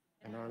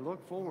 and I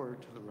look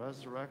forward to the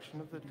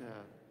resurrection of the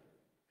dead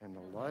and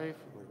the life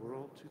of the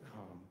world to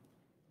come.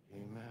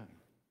 Amen.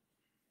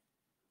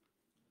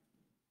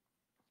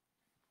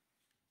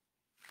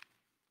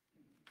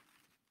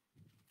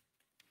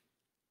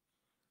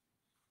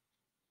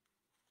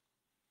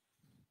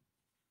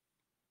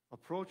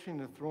 Approaching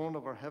the throne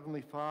of our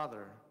Heavenly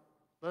Father,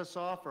 let's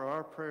offer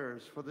our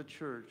prayers for the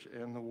church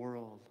and the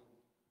world.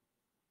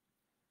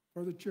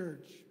 For the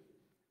church,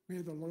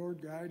 may the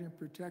Lord guide and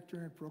protect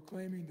her in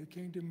proclaiming the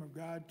kingdom of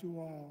God to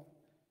all.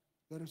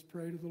 Let us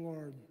pray to the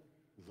Lord.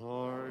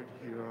 Lord,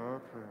 hear our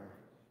prayer.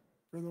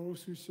 For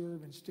those who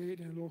serve in state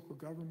and local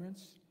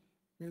governments,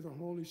 may the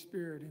Holy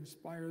Spirit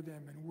inspire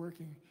them in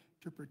working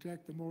to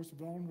protect the most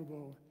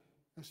vulnerable,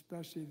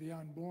 especially the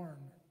unborn.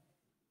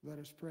 Let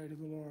us pray to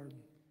the Lord.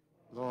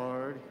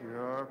 Lord, hear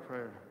our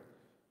prayer.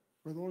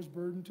 For those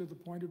burdened to the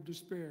point of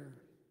despair,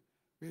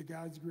 may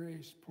God's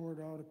grace poured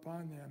out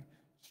upon them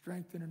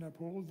strengthen and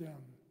uphold them.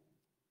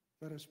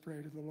 Let us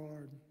pray to the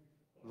Lord.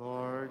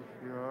 Lord,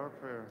 hear our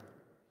prayer.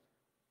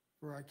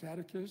 For our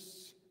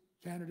catechists,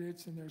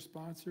 candidates, and their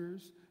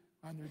sponsors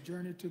on their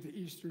journey to the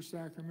Easter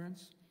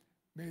sacraments,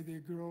 may they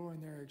grow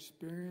in their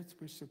experience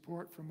with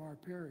support from our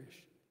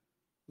parish.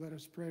 Let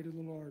us pray to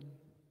the Lord.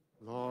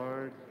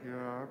 Lord, hear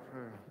our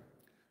prayer.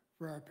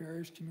 For our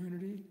parish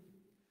community,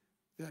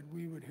 that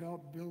we would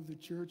help build the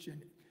church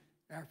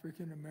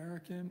African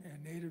American,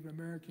 and Native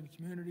American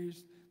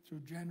communities through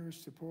generous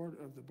support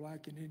of the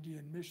Black and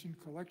Indian Mission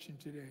Collection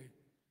today.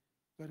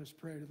 Let us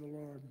pray to the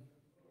Lord.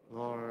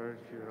 Lord,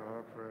 hear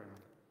our prayer.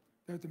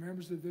 That the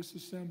members of this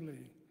assembly,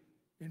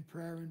 in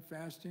prayer and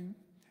fasting,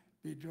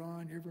 be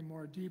drawn ever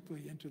more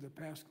deeply into the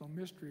Paschal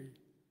mystery.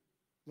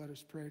 Let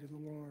us pray to the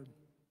Lord.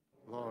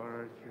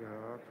 Lord, hear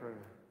our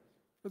prayer.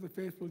 For the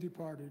faithful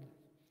departed,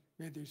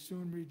 may they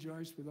soon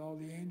rejoice with all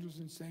the angels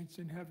and saints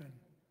in heaven.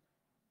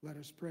 Let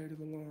us pray to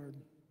the Lord.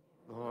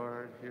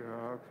 Lord, hear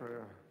our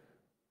prayer.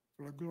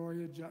 For La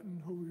Gloria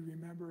Jutton, who we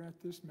remember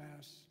at this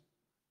Mass,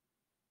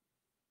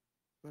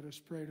 let us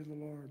pray to the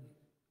Lord.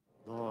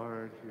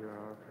 Lord, hear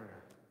our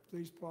prayer.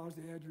 Please pause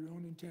to add your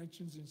own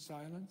intentions in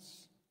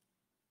silence.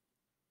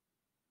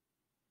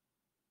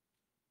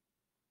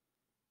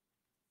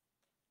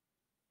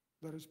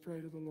 Let us pray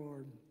to the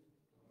Lord.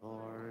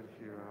 Lord,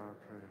 hear our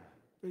prayer.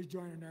 Please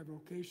join in our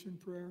vocation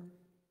prayer.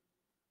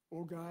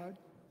 O God,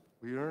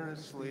 We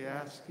earnestly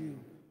ask you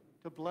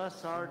to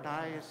bless our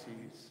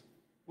diocese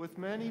with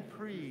many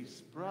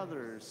priests,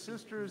 brothers,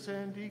 sisters,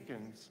 and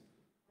deacons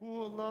who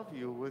will love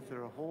you with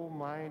their whole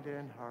mind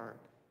and heart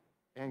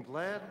and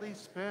gladly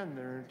spend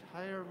their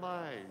entire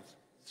lives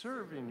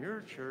serving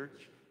your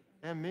church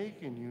and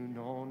making you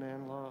known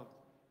and loved.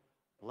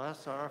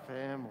 Bless our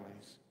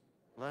families,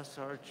 bless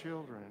our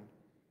children,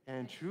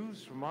 and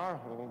choose from our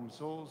homes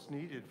those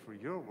needed for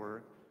your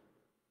work.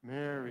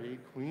 Mary,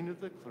 Queen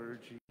of the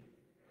Clergy,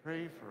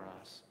 pray for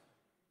us.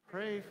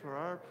 Pray for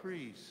our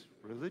priests,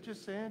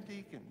 religious and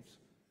deacons.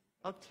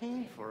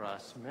 Obtain for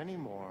us many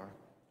more.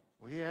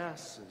 We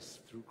ask this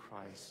through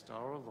Christ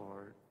our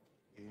Lord.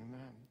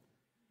 Amen.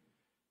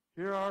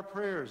 Hear our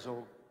prayers,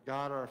 O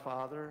God our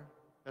Father,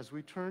 as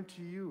we turn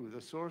to you,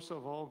 the source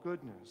of all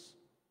goodness.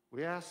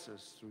 We ask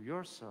this through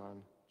your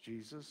Son,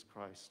 Jesus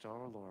Christ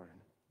our Lord.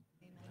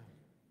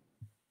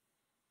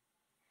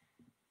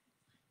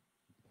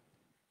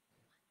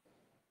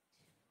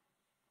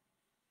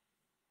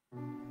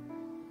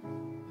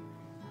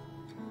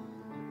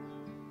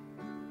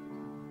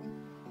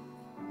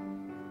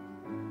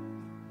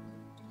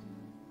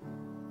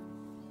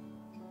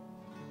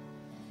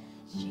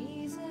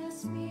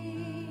 Jesus,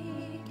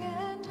 meek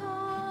and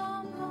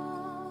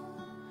humble,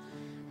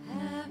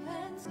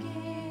 heaven's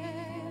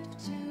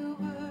gift to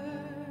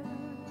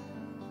earth,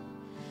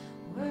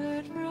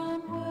 word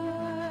from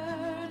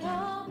word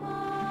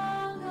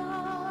among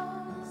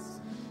us,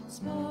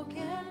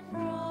 spoken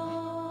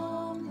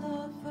from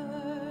the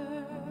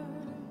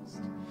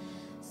first,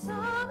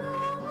 Son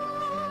of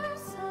our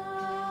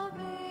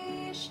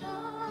salvation,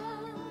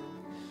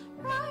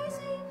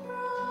 rising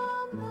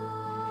from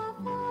the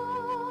fall.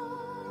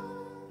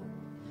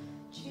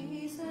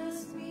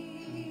 Jesus,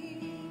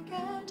 meek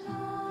and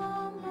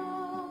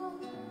humble,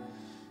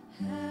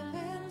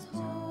 heaven's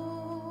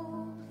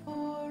hope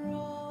for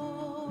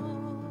all.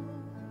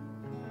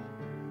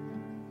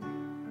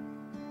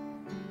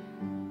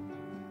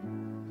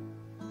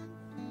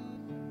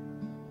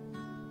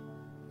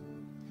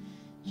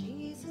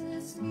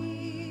 Jesus,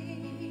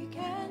 meek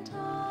and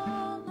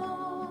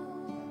humble,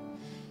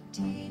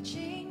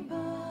 teaching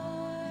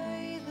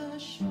by the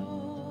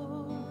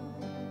shore,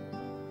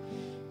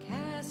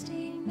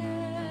 casting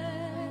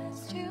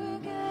nets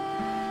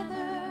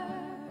together,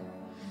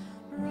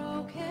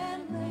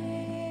 broken,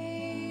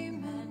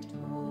 lame, and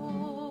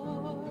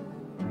poor.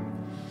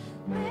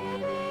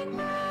 Living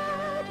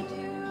bread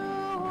you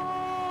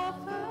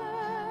offer,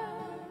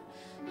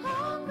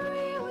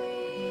 hungry we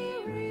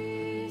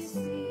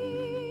receive.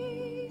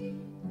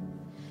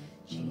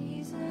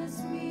 Jesus,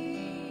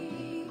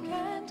 meek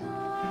and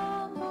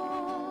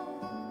humble,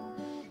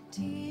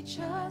 teach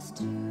us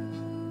to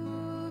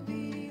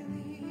believe.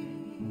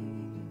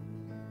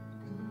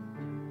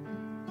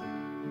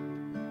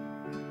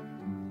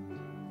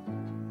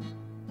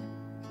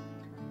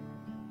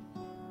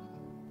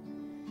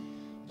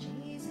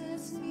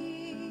 Jesus,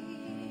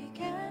 meek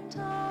and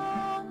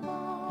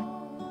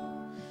humble,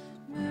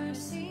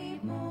 mercy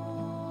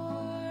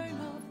born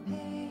of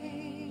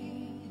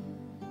pain.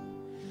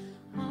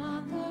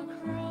 On the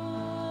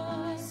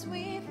cross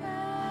we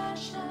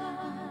fashioned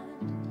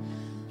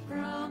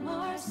from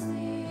our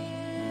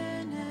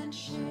sin and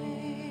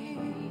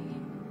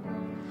shame.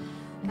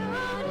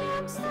 God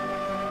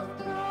himself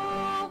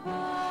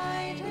providing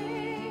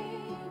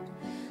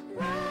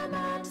lamb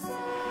and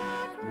sacrifice.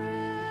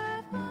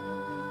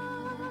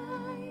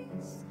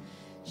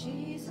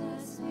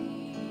 Jesus,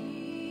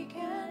 meek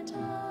and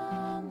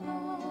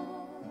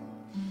humble,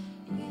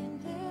 in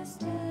this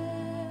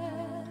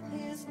death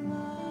is life.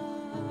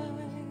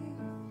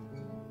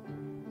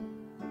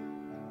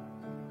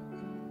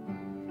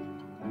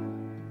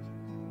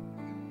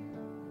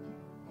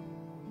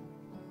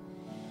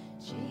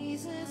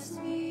 Jesus,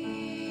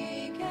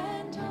 meek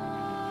and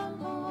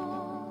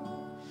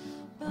humble,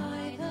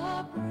 by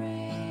the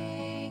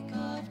break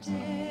of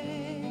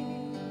day,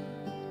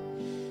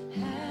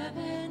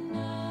 heaven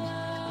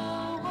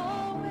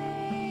now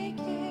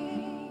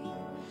awaking,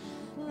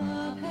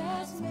 love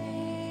has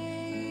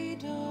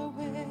made a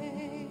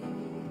way.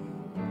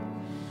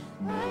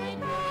 Light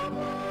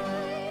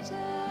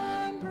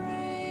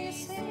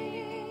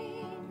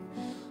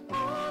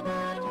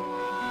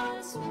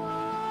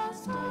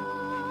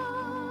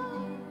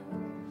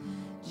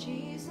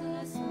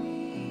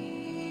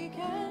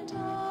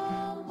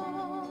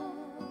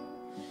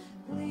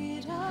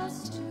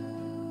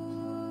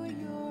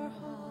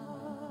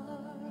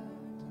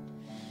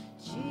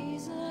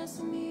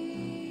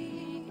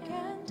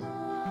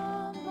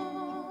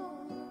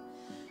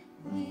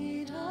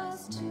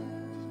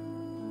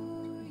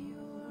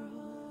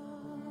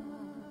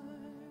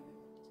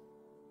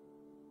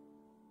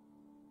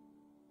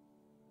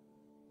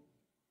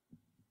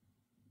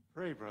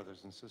Pray,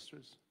 brothers and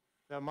sisters,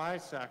 that my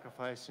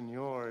sacrifice and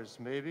yours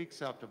may be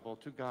acceptable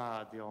to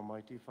God, the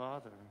Almighty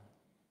Father.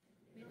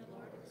 May the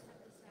Lord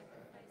accept the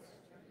sacrifice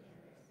at your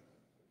hands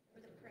for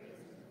the praise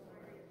and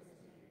glory of his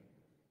name,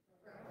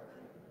 for our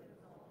good and good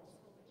of all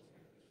his holy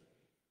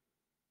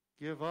church.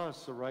 Give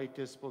us the right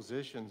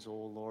dispositions, O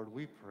Lord,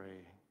 we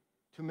pray,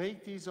 to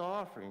make these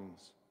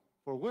offerings,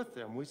 for with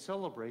them we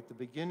celebrate the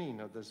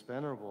beginning of this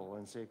venerable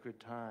and sacred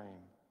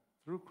time,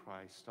 through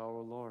Christ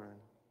our Lord.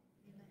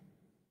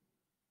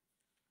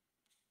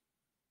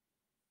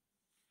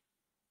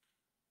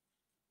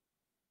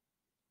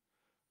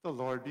 The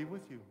Lord be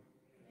with you.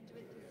 And with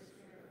your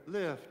spirit,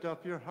 Lift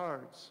up your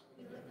hearts.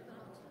 we lift them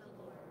up to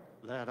the Lord.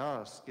 Let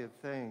us give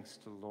thanks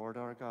to the Lord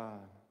our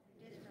God.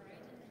 It is right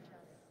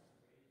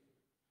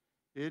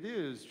and just. It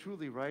is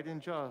truly right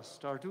and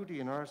just, our duty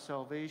and our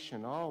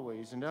salvation,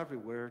 always and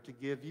everywhere, to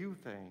give you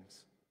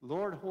thanks,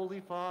 Lord,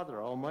 Holy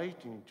Father,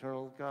 Almighty and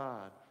eternal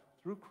God,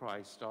 through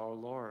Christ our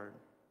Lord.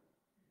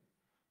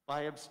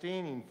 By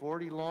abstaining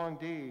 40 long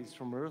days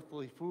from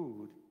earthly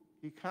food,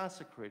 he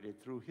consecrated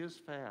through his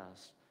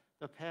fast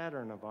the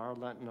pattern of our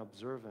Lenten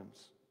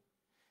observance.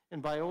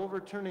 And by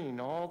overturning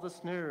all the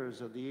snares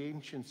of the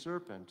ancient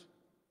serpent,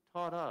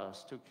 taught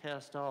us to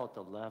cast out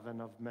the leaven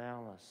of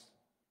malice,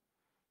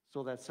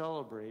 so that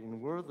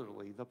celebrating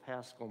worthily the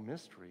Paschal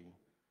mystery,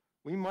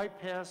 we might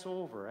pass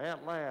over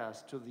at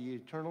last to the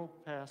eternal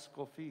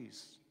Paschal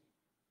feast.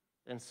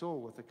 And so,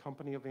 with the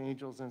company of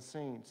angels and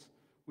saints,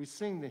 we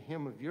sing the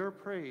hymn of your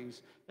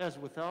praise, as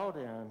without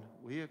end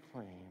we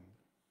acclaim.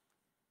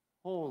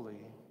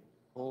 Holy,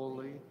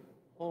 holy,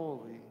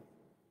 holy,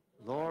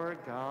 Lord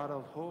God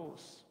of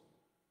hosts,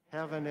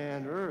 heaven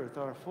and earth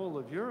are full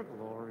of your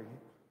glory.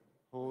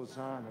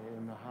 Hosanna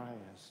in the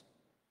highest.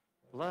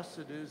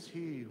 Blessed is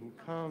he who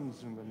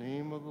comes in the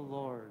name of the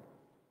Lord.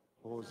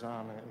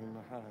 Hosanna in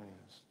the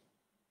highest.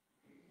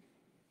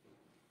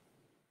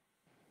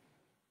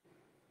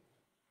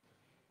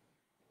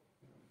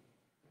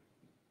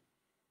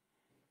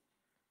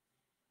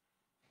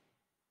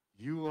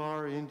 You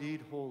are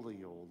indeed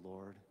holy, O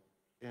Lord,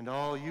 and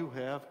all you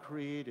have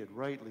created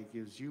rightly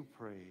gives you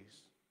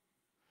praise.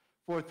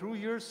 For through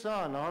your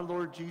Son, our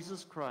Lord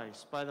Jesus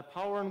Christ, by the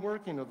power and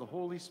working of the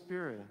Holy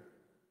Spirit,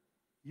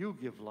 you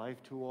give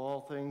life to all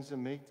things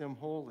and make them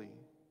holy.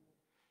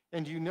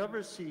 And you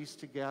never cease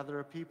to gather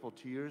a people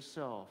to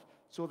yourself,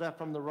 so that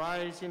from the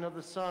rising of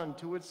the sun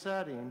to its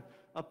setting,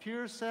 a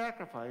pure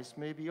sacrifice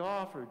may be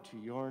offered to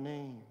your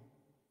name.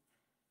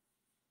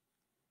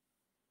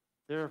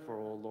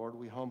 Therefore, O Lord,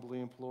 we humbly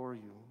implore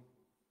you,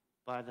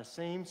 by the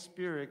same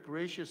Spirit,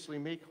 graciously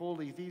make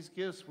holy these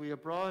gifts we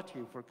have brought to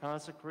you for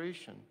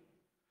consecration,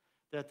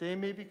 that they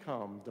may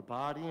become the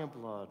body and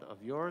blood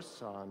of your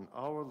Son,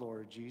 our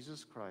Lord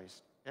Jesus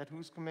Christ, at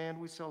whose command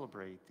we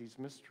celebrate these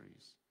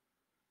mysteries.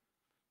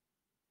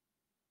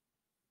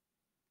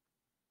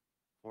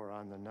 For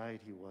on the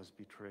night he was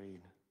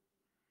betrayed,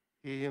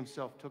 he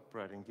himself took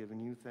bread and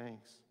giving you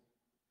thanks.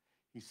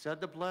 He said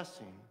the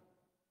blessing,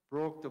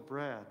 broke the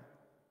bread,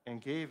 and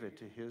gave it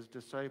to his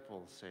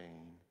disciples,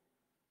 saying,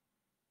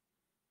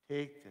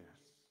 "Take this,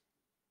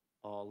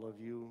 all of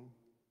you,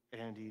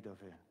 and eat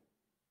of it.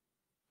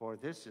 For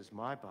this is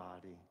my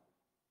body,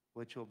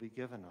 which will be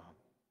given up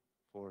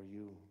for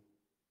you."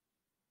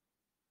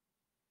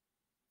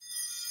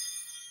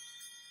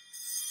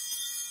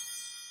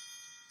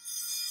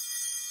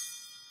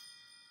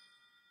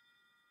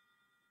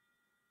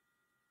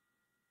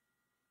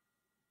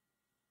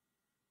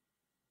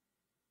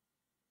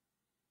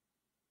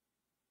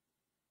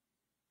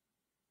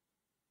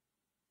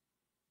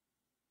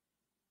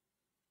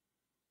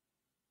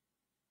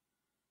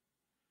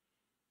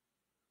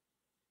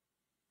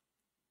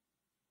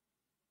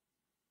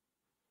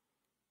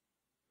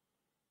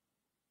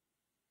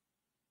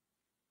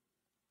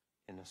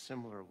 In a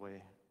similar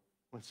way,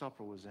 when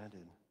supper was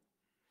ended,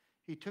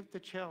 he took the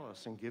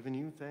chalice and giving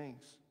you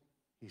thanks,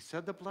 he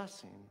said the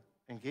blessing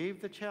and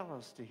gave the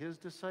chalice to his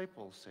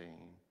disciples,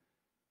 saying,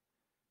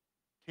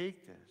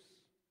 "Take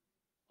this,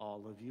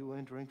 all of you,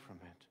 and drink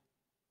from it.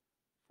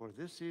 For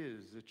this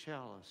is the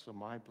chalice of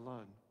my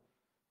blood,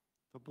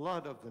 the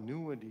blood of the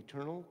new and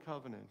eternal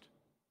covenant,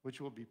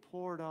 which will be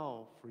poured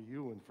out for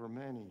you and for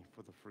many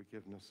for the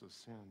forgiveness of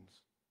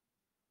sins.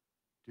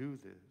 Do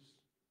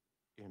this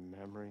in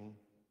memory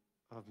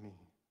of me."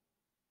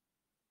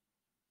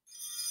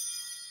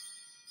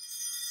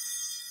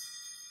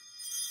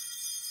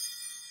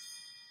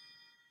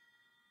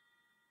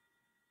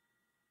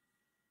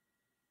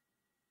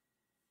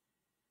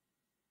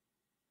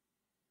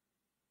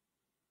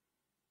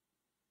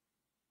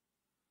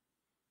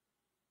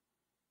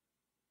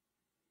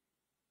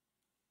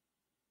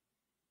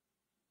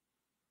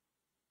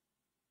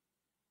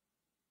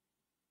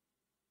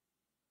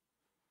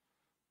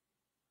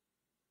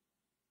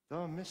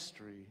 The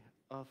mystery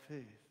of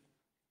faith.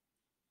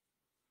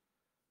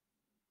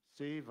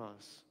 Save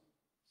us,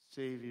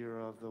 Savior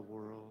of the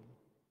world,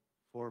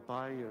 for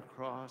by your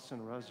cross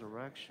and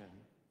resurrection,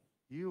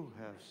 you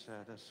have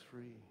set us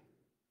free.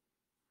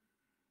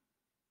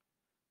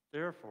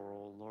 Therefore,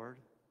 O Lord,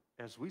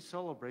 as we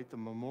celebrate the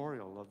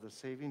memorial of the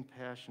saving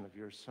passion of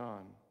your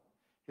Son,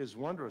 his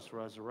wondrous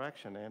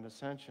resurrection and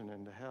ascension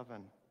into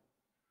heaven.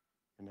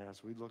 And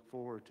as we look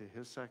forward to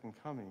his second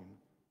coming,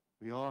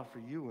 we offer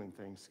you in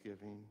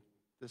thanksgiving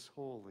this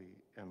holy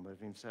and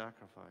living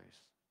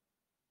sacrifice.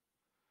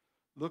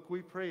 Look,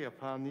 we pray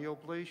upon the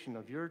oblation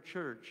of your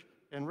church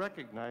and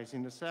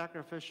recognizing the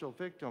sacrificial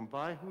victim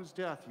by whose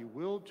death you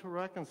willed to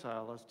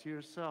reconcile us to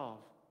yourself.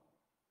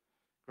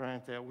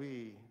 Grant that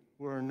we,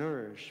 who are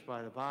nourished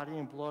by the body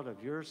and blood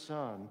of your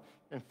Son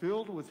and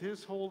filled with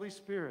his Holy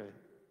Spirit,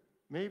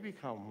 may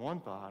become one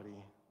body,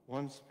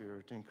 one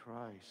spirit in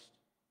Christ.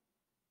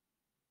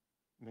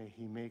 May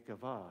he make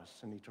of us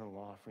an eternal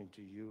offering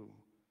to you,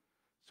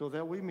 so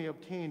that we may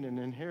obtain an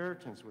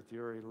inheritance with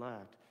your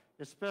elect,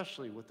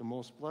 especially with the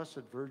most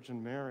blessed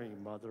Virgin Mary,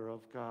 Mother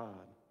of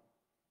God,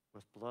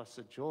 with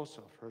blessed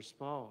Joseph, her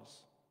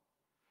spouse,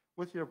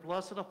 with your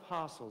blessed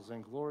apostles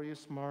and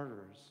glorious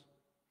martyrs,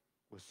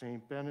 with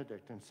Saint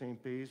Benedict and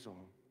Saint Basil,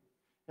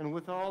 and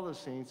with all the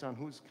saints on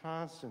whose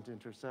constant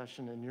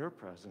intercession in your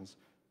presence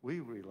we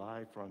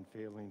rely for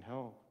unfailing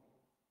help.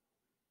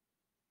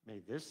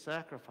 May this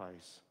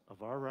sacrifice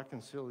of our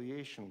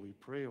reconciliation, we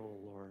pray, O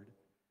Lord,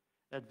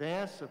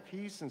 advance the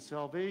peace and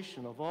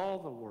salvation of all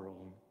the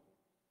world.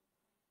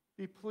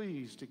 Be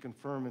pleased to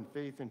confirm in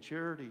faith and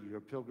charity your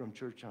pilgrim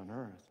church on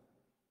earth,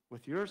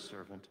 with your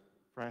servant,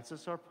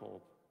 Francis our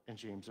Pope, and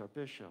James our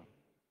Bishop,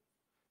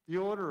 the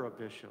order of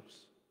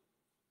bishops,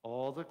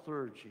 all the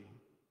clergy,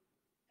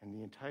 and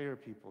the entire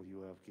people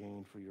you have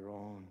gained for your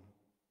own.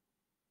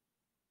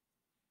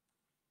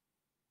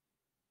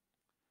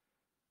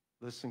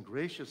 Listen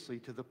graciously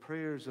to the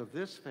prayers of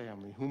this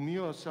family whom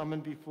you have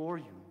summoned before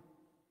you.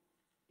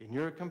 In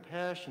your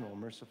compassion, O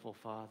merciful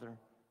Father,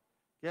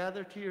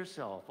 gather to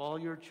yourself all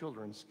your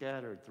children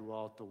scattered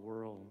throughout the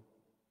world.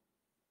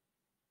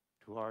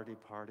 To our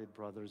departed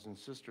brothers and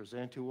sisters,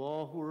 and to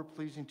all who are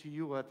pleasing to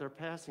you at their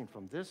passing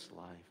from this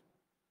life,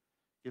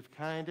 give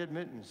kind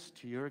admittance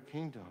to your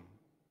kingdom.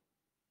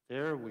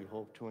 There we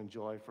hope to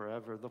enjoy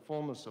forever the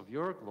fullness of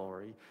your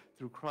glory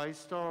through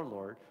Christ our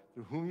Lord,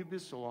 through whom you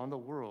bestow on the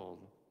world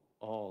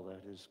all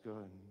that is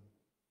good.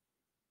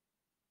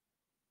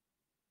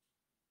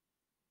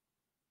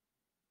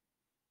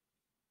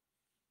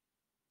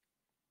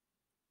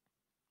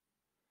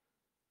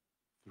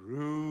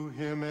 Through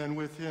him and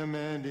with him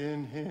and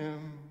in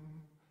him,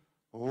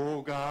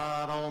 O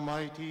God,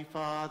 Almighty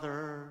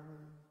Father,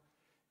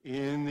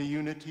 in the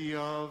unity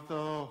of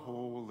the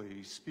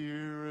Holy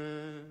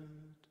Spirit,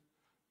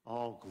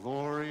 all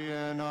glory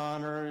and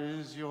honor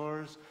is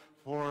yours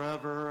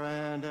forever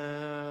and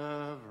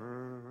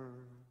ever.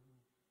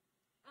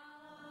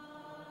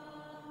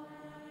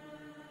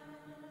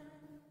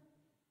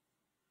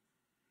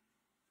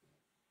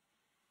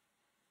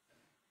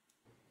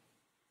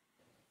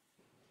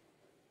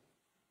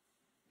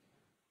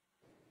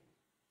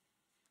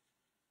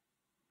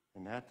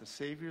 And at the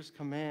Savior's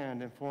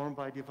command, informed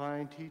by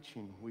divine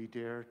teaching, we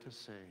dare to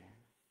say,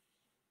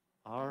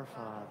 Our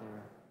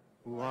Father,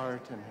 who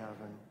art in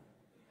heaven,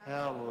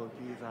 hallowed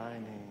be thy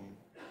name.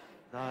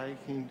 Thy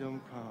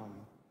kingdom come,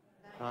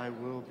 thy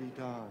will be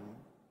done,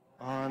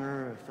 on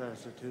earth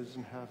as it is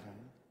in heaven.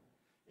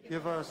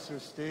 Give us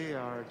this day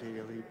our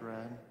daily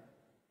bread,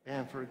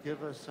 and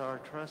forgive us our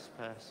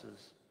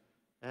trespasses,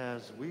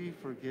 as we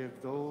forgive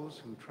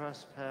those who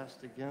trespass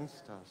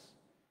against us.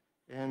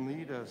 And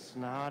lead us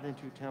not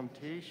into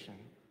temptation,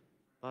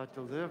 but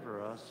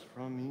deliver us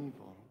from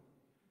evil.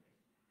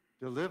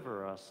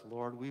 Deliver us,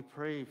 Lord, we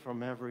pray,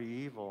 from every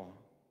evil.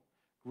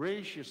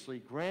 Graciously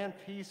grant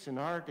peace in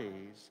our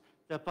days,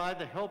 that by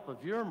the help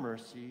of your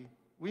mercy,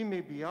 we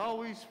may be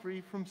always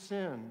free from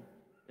sin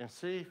and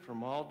safe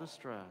from all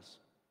distress,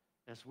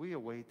 as we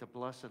await the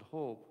blessed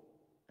hope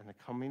and the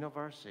coming of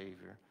our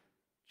Savior,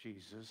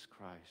 Jesus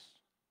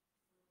Christ.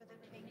 For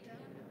the kingdom,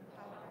 the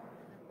power,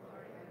 and the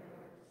glory are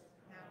yours,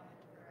 now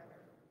and forever.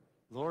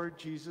 Lord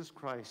Jesus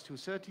Christ, who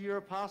said to your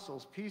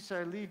apostles, Peace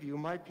I leave you,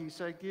 my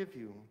peace I give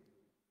you.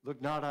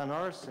 Look not on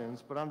our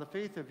sins, but on the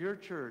faith of your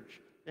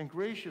church, and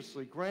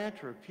graciously grant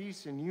her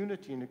peace and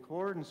unity in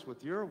accordance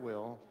with your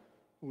will,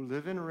 who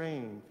live and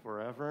reign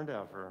forever and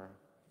ever.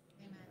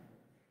 Amen.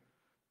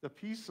 The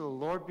peace of the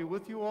Lord be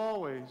with you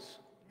always.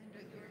 And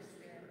with your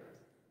spirit.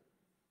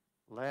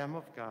 Lamb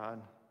of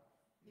God,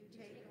 You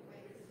take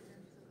away the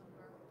sins of the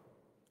world.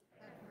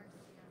 Have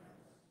mercy on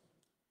us.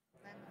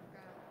 Lamb of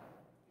God,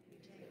 you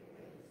take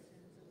away the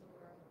sins of the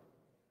world.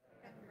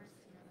 Have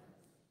mercy on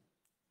us.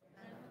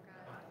 Lamb of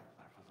God,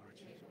 our Lord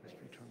Jesus Christ,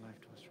 return life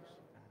to us.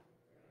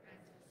 grant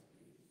us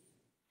peace.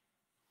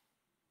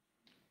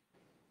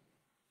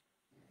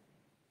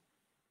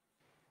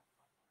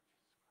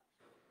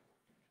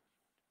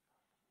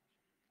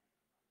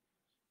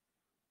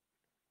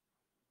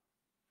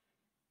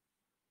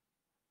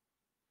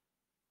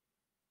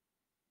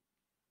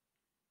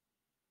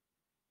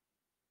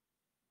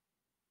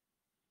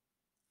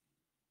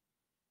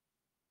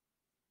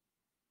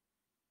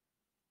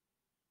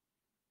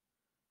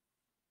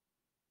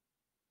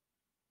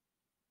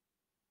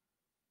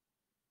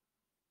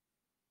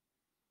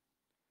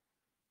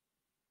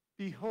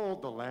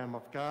 Behold the Lamb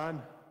of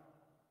God.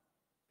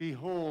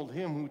 Behold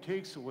him who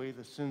takes away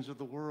the sins of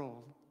the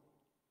world.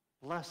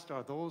 Blessed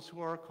are those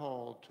who are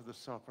called to the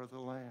supper of the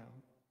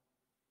Lamb.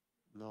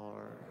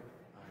 Lord,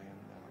 I am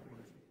not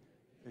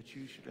worthy that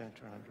you should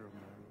enter under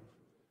my roof,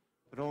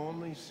 but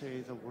only say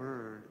the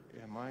word,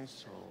 and my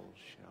soul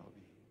shall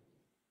be healed.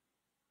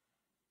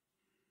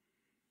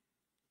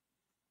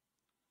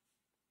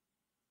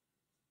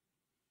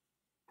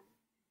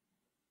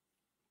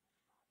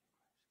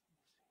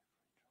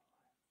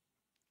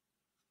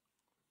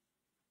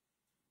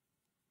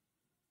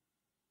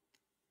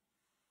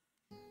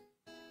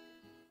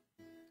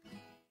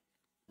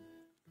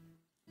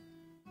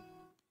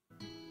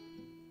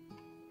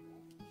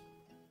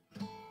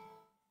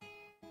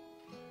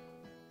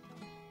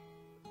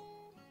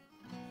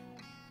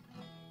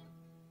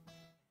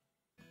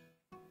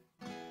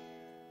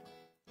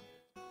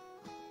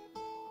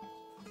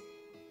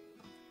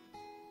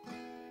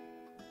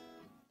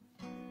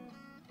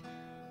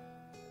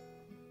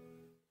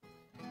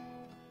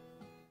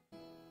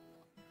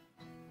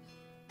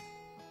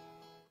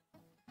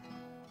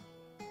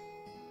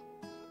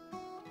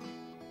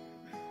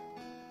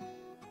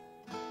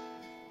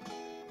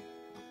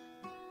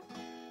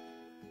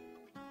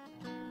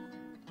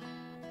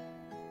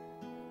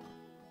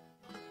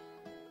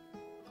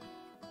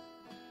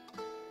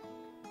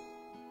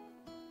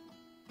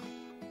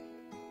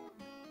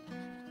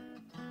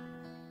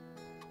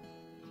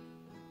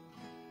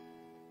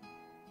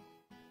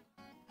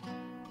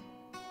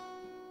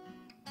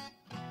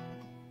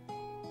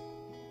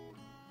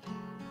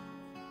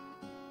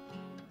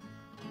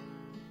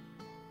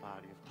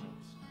 Body of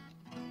Christ.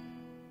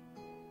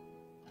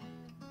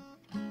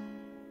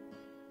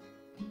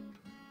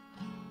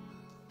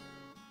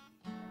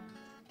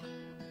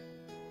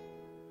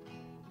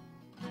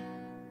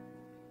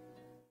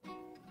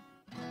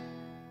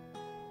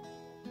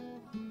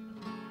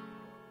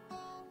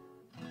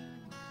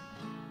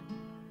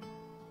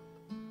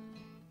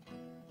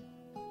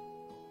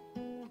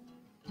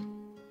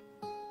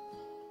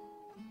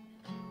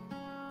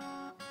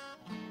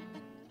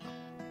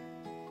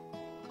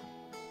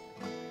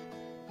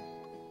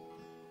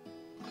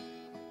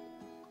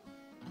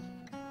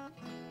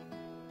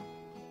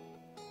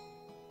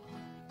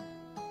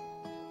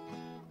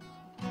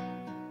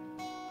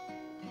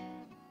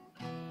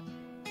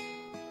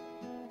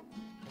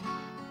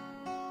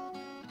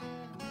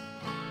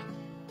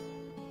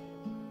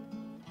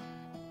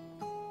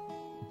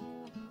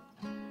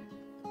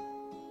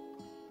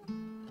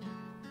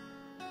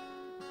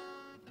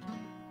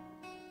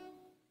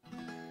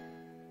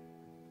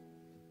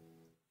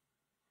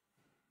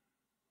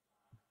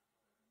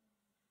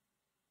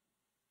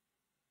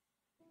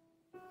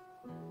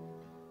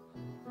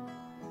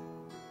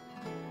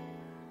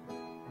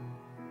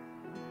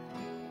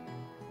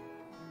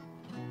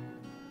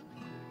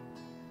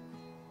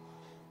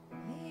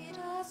 Lead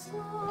us,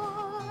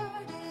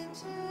 Lord,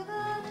 into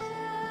the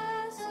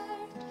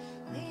desert.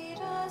 Lead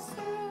us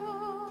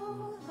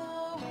through the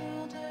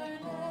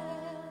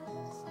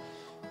wilderness.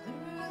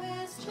 Through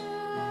this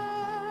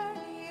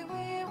journey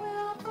we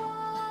will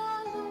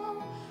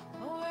follow,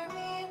 for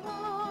we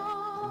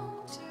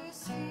long to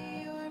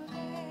see your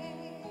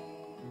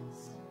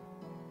face.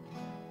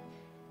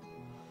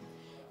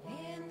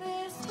 In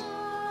this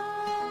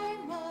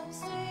time of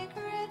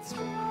sacred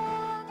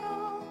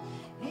struggle,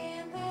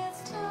 in this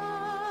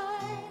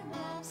time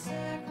of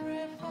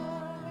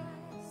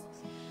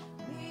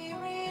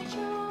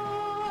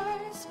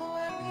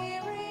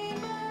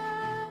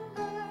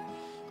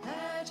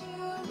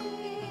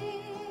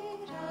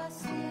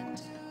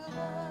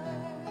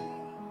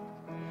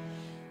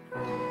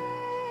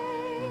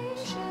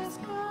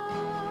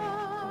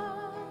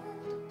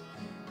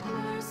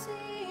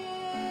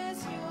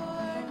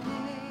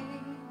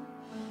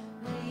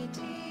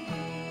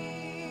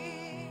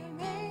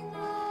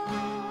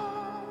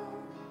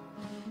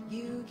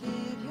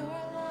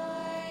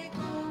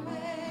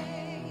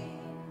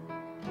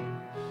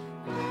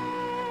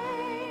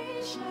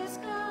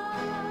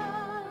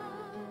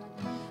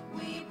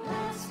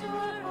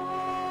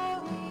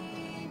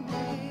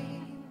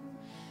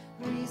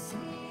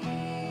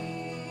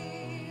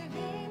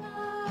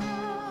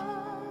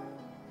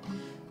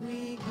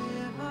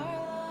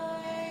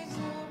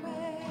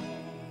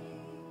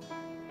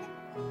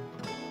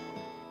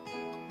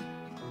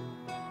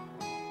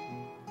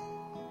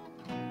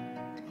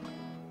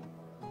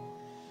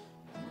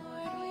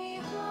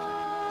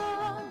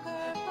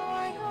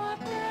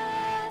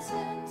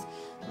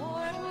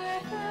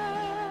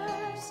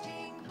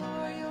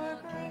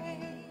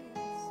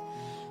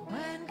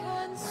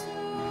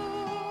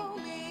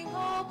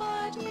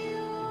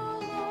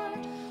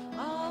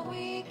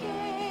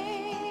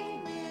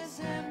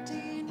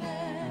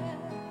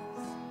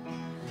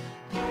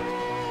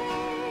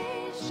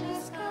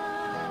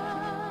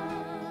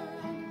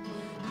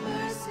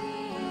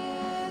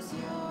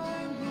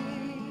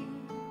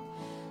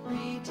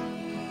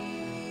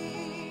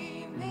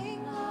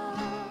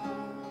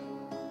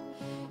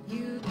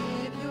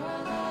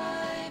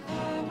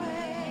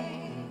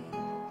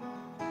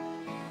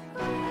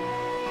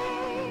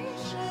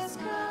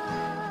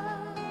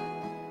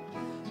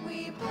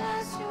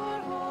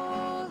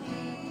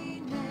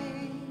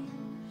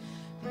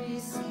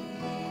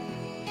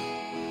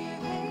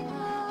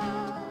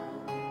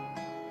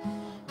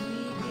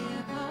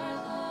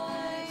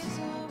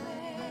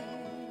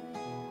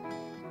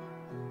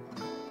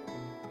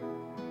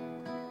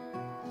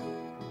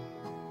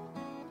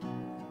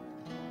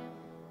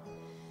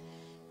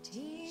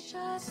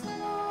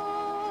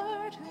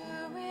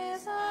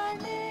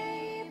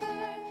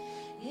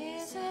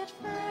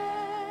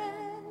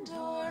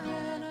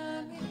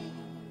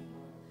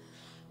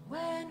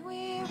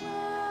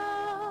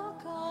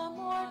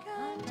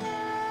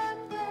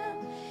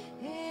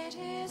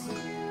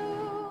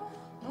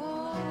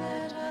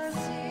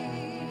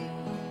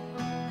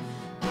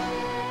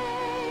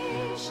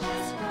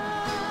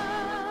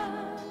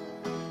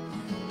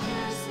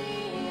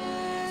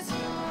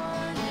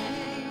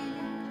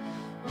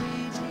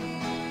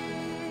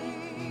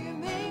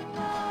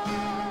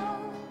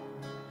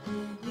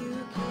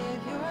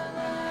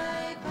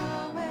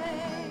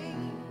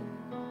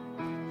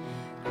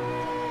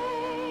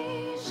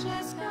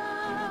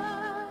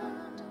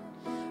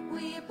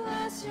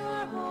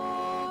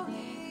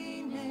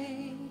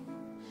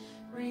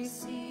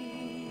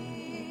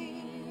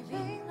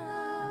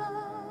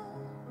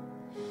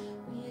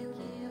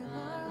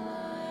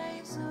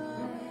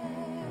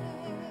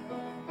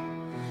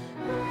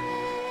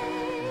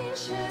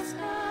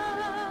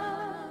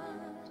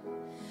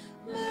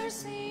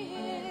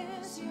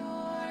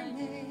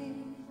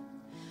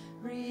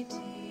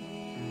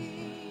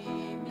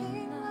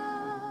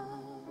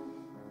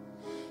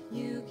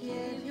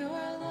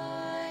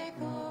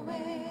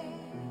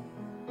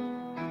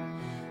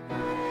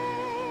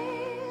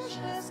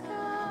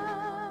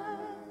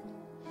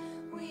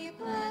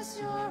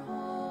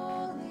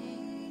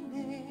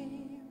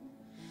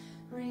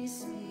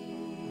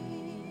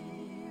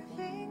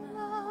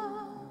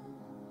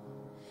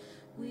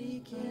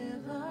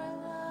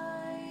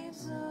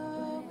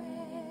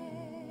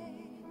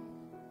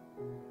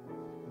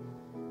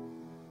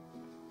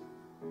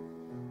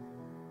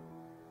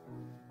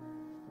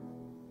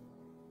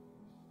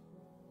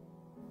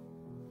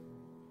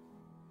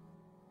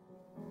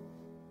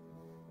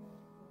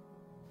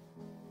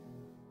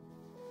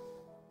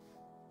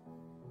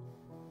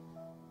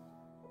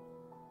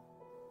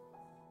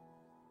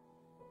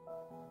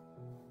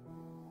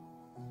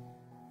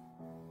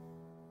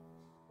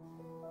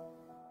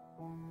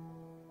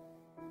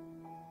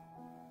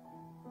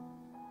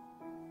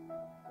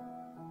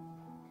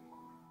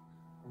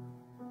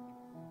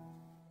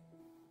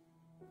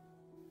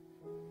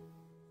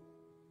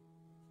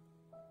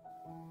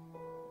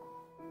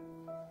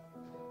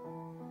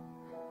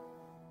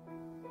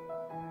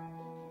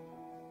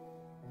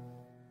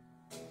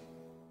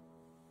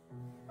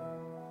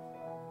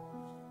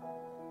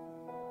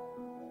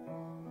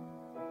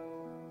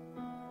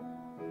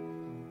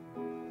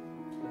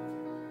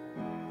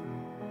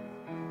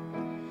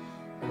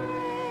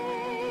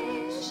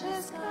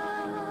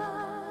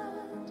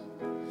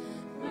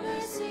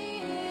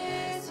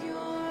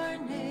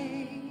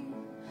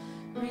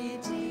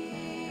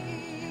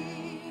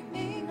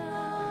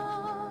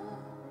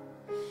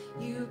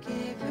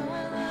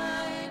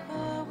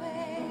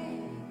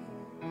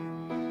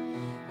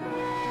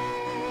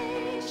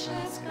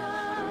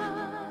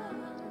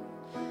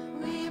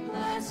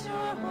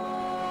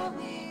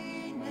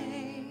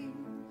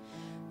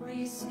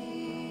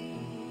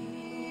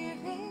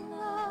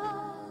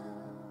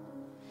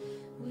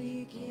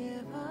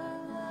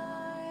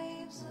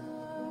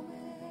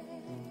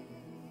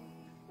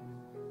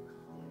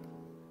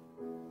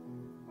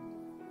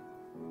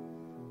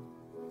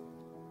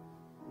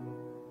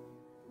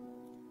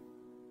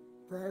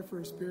Prayer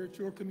for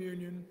spiritual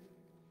communion.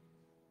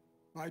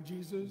 My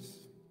Jesus,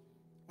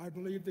 I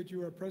believe that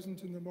you are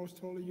present in the most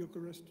holy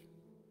Eucharist.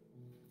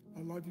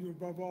 I love you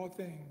above all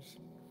things,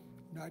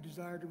 and I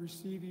desire to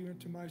receive you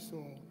into my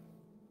soul.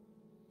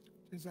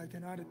 Since I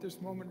cannot at this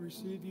moment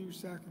receive you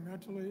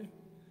sacramentally,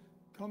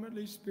 come at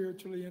least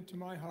spiritually into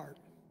my heart.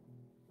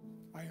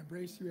 I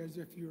embrace you as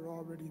if you are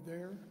already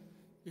there,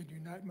 and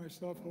unite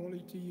myself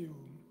wholly to you.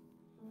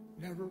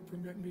 Never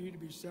permit me to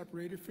be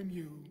separated from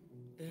you.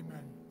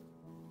 Amen.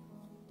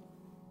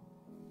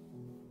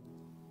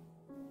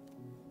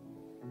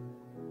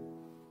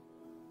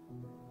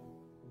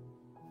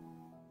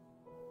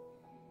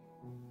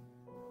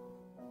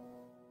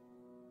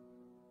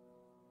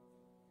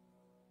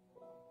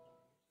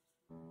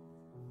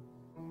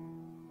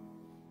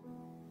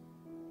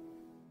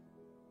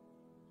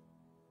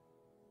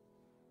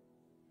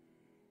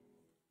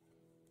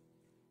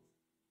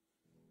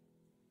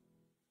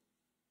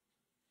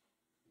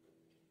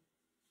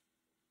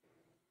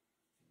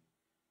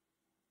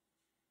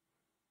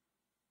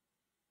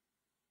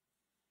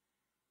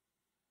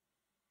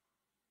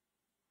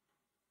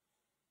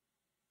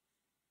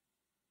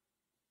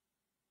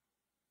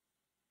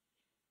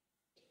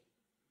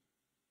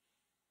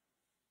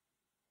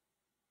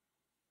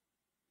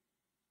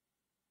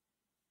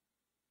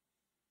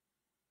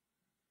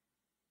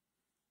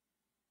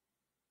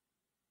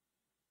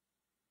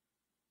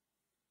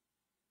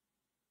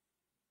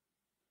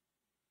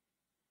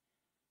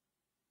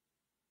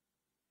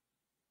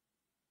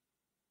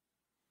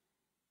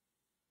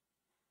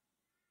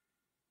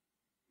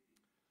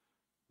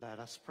 Let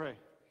us pray.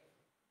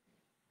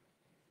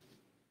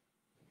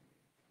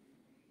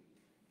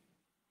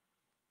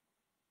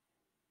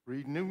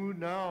 Renewed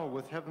now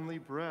with heavenly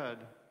bread,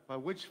 by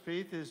which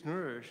faith is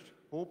nourished,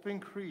 hope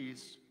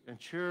increased, and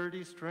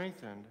charity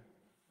strengthened,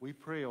 we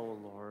pray, O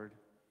Lord,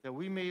 that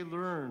we may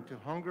learn to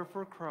hunger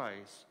for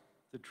Christ,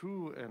 the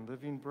true and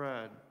living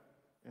bread,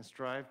 and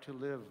strive to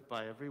live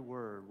by every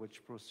word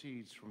which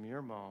proceeds from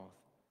your mouth,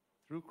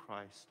 through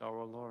Christ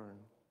our Lord.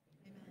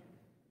 Amen.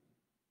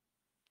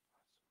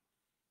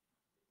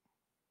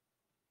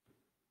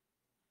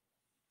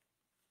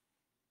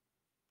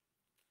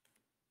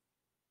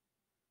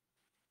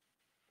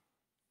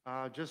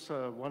 Just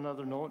one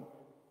other note.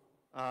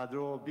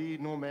 There will be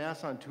no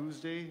Mass on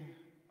Tuesday,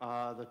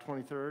 the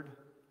 23rd.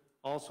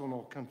 Also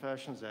no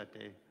confessions that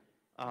day.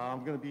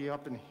 I'm going to be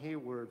up in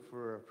Hayward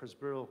for a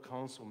Presbyterial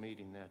Council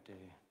meeting that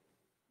day.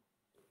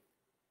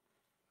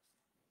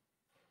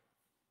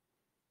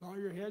 Bow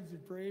your heads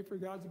and pray for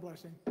God's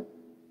blessing.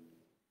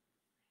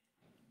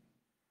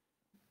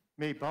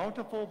 May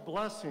bountiful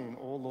blessing,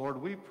 O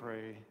Lord, we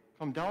pray,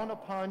 come down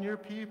upon your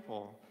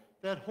people,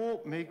 that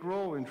hope may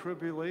grow in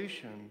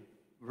tribulation,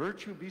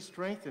 virtue be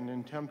strengthened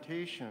in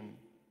temptation,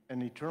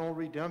 and eternal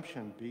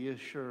redemption be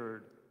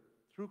assured,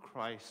 through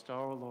Christ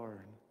our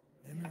Lord.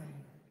 Amen.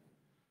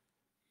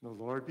 The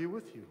Lord be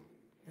with you.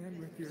 And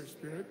with your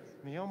spirit.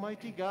 May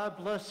Almighty God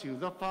bless you,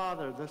 the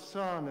Father, the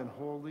Son, and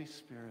Holy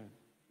Spirit.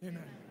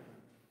 Amen.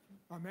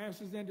 Our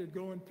Mass is ended.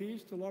 Go in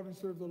peace to love and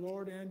serve the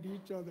Lord and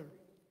each other.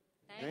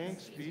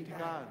 Thanks be to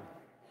God.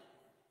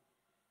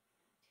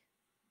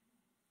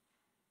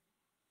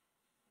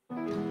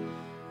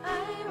 I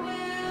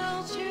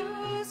will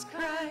choose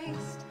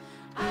Christ.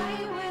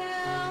 I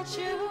will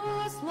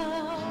choose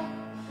love.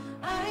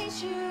 I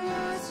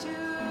choose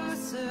to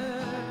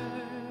serve.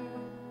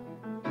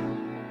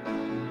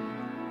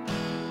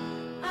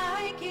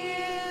 I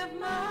give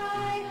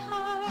my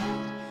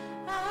heart.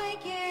 I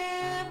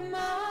give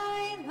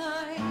my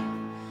life.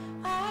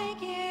 I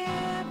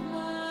give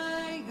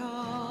my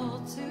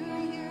all to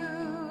you.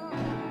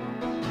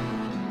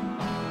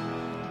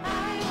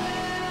 I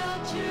will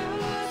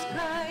choose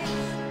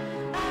Christ.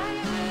 I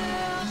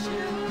will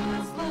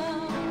choose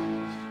love.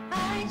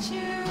 I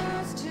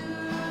choose to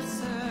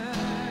serve.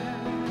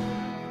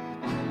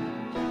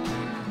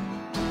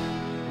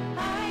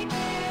 I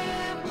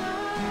give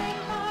my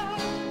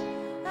heart.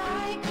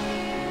 I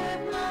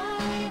give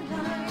my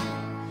life.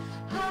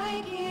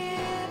 I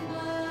give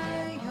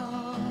my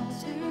all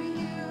to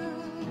you.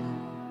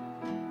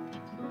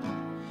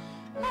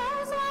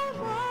 As I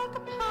look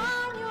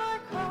upon your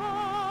cross,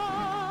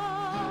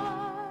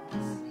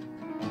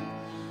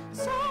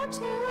 so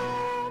too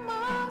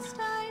must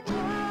I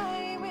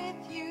die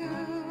with you,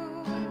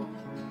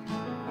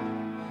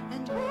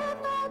 and with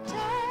the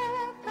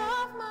death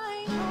of my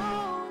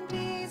own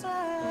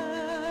desires,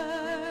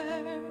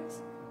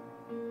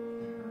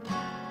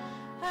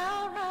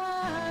 I'll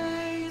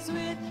rise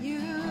with you.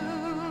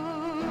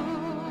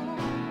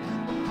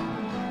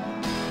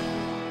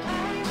 I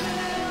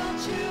will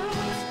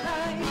choose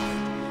Christ.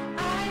 I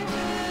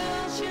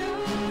will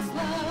choose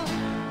love.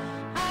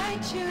 I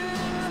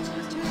choose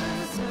to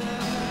serve.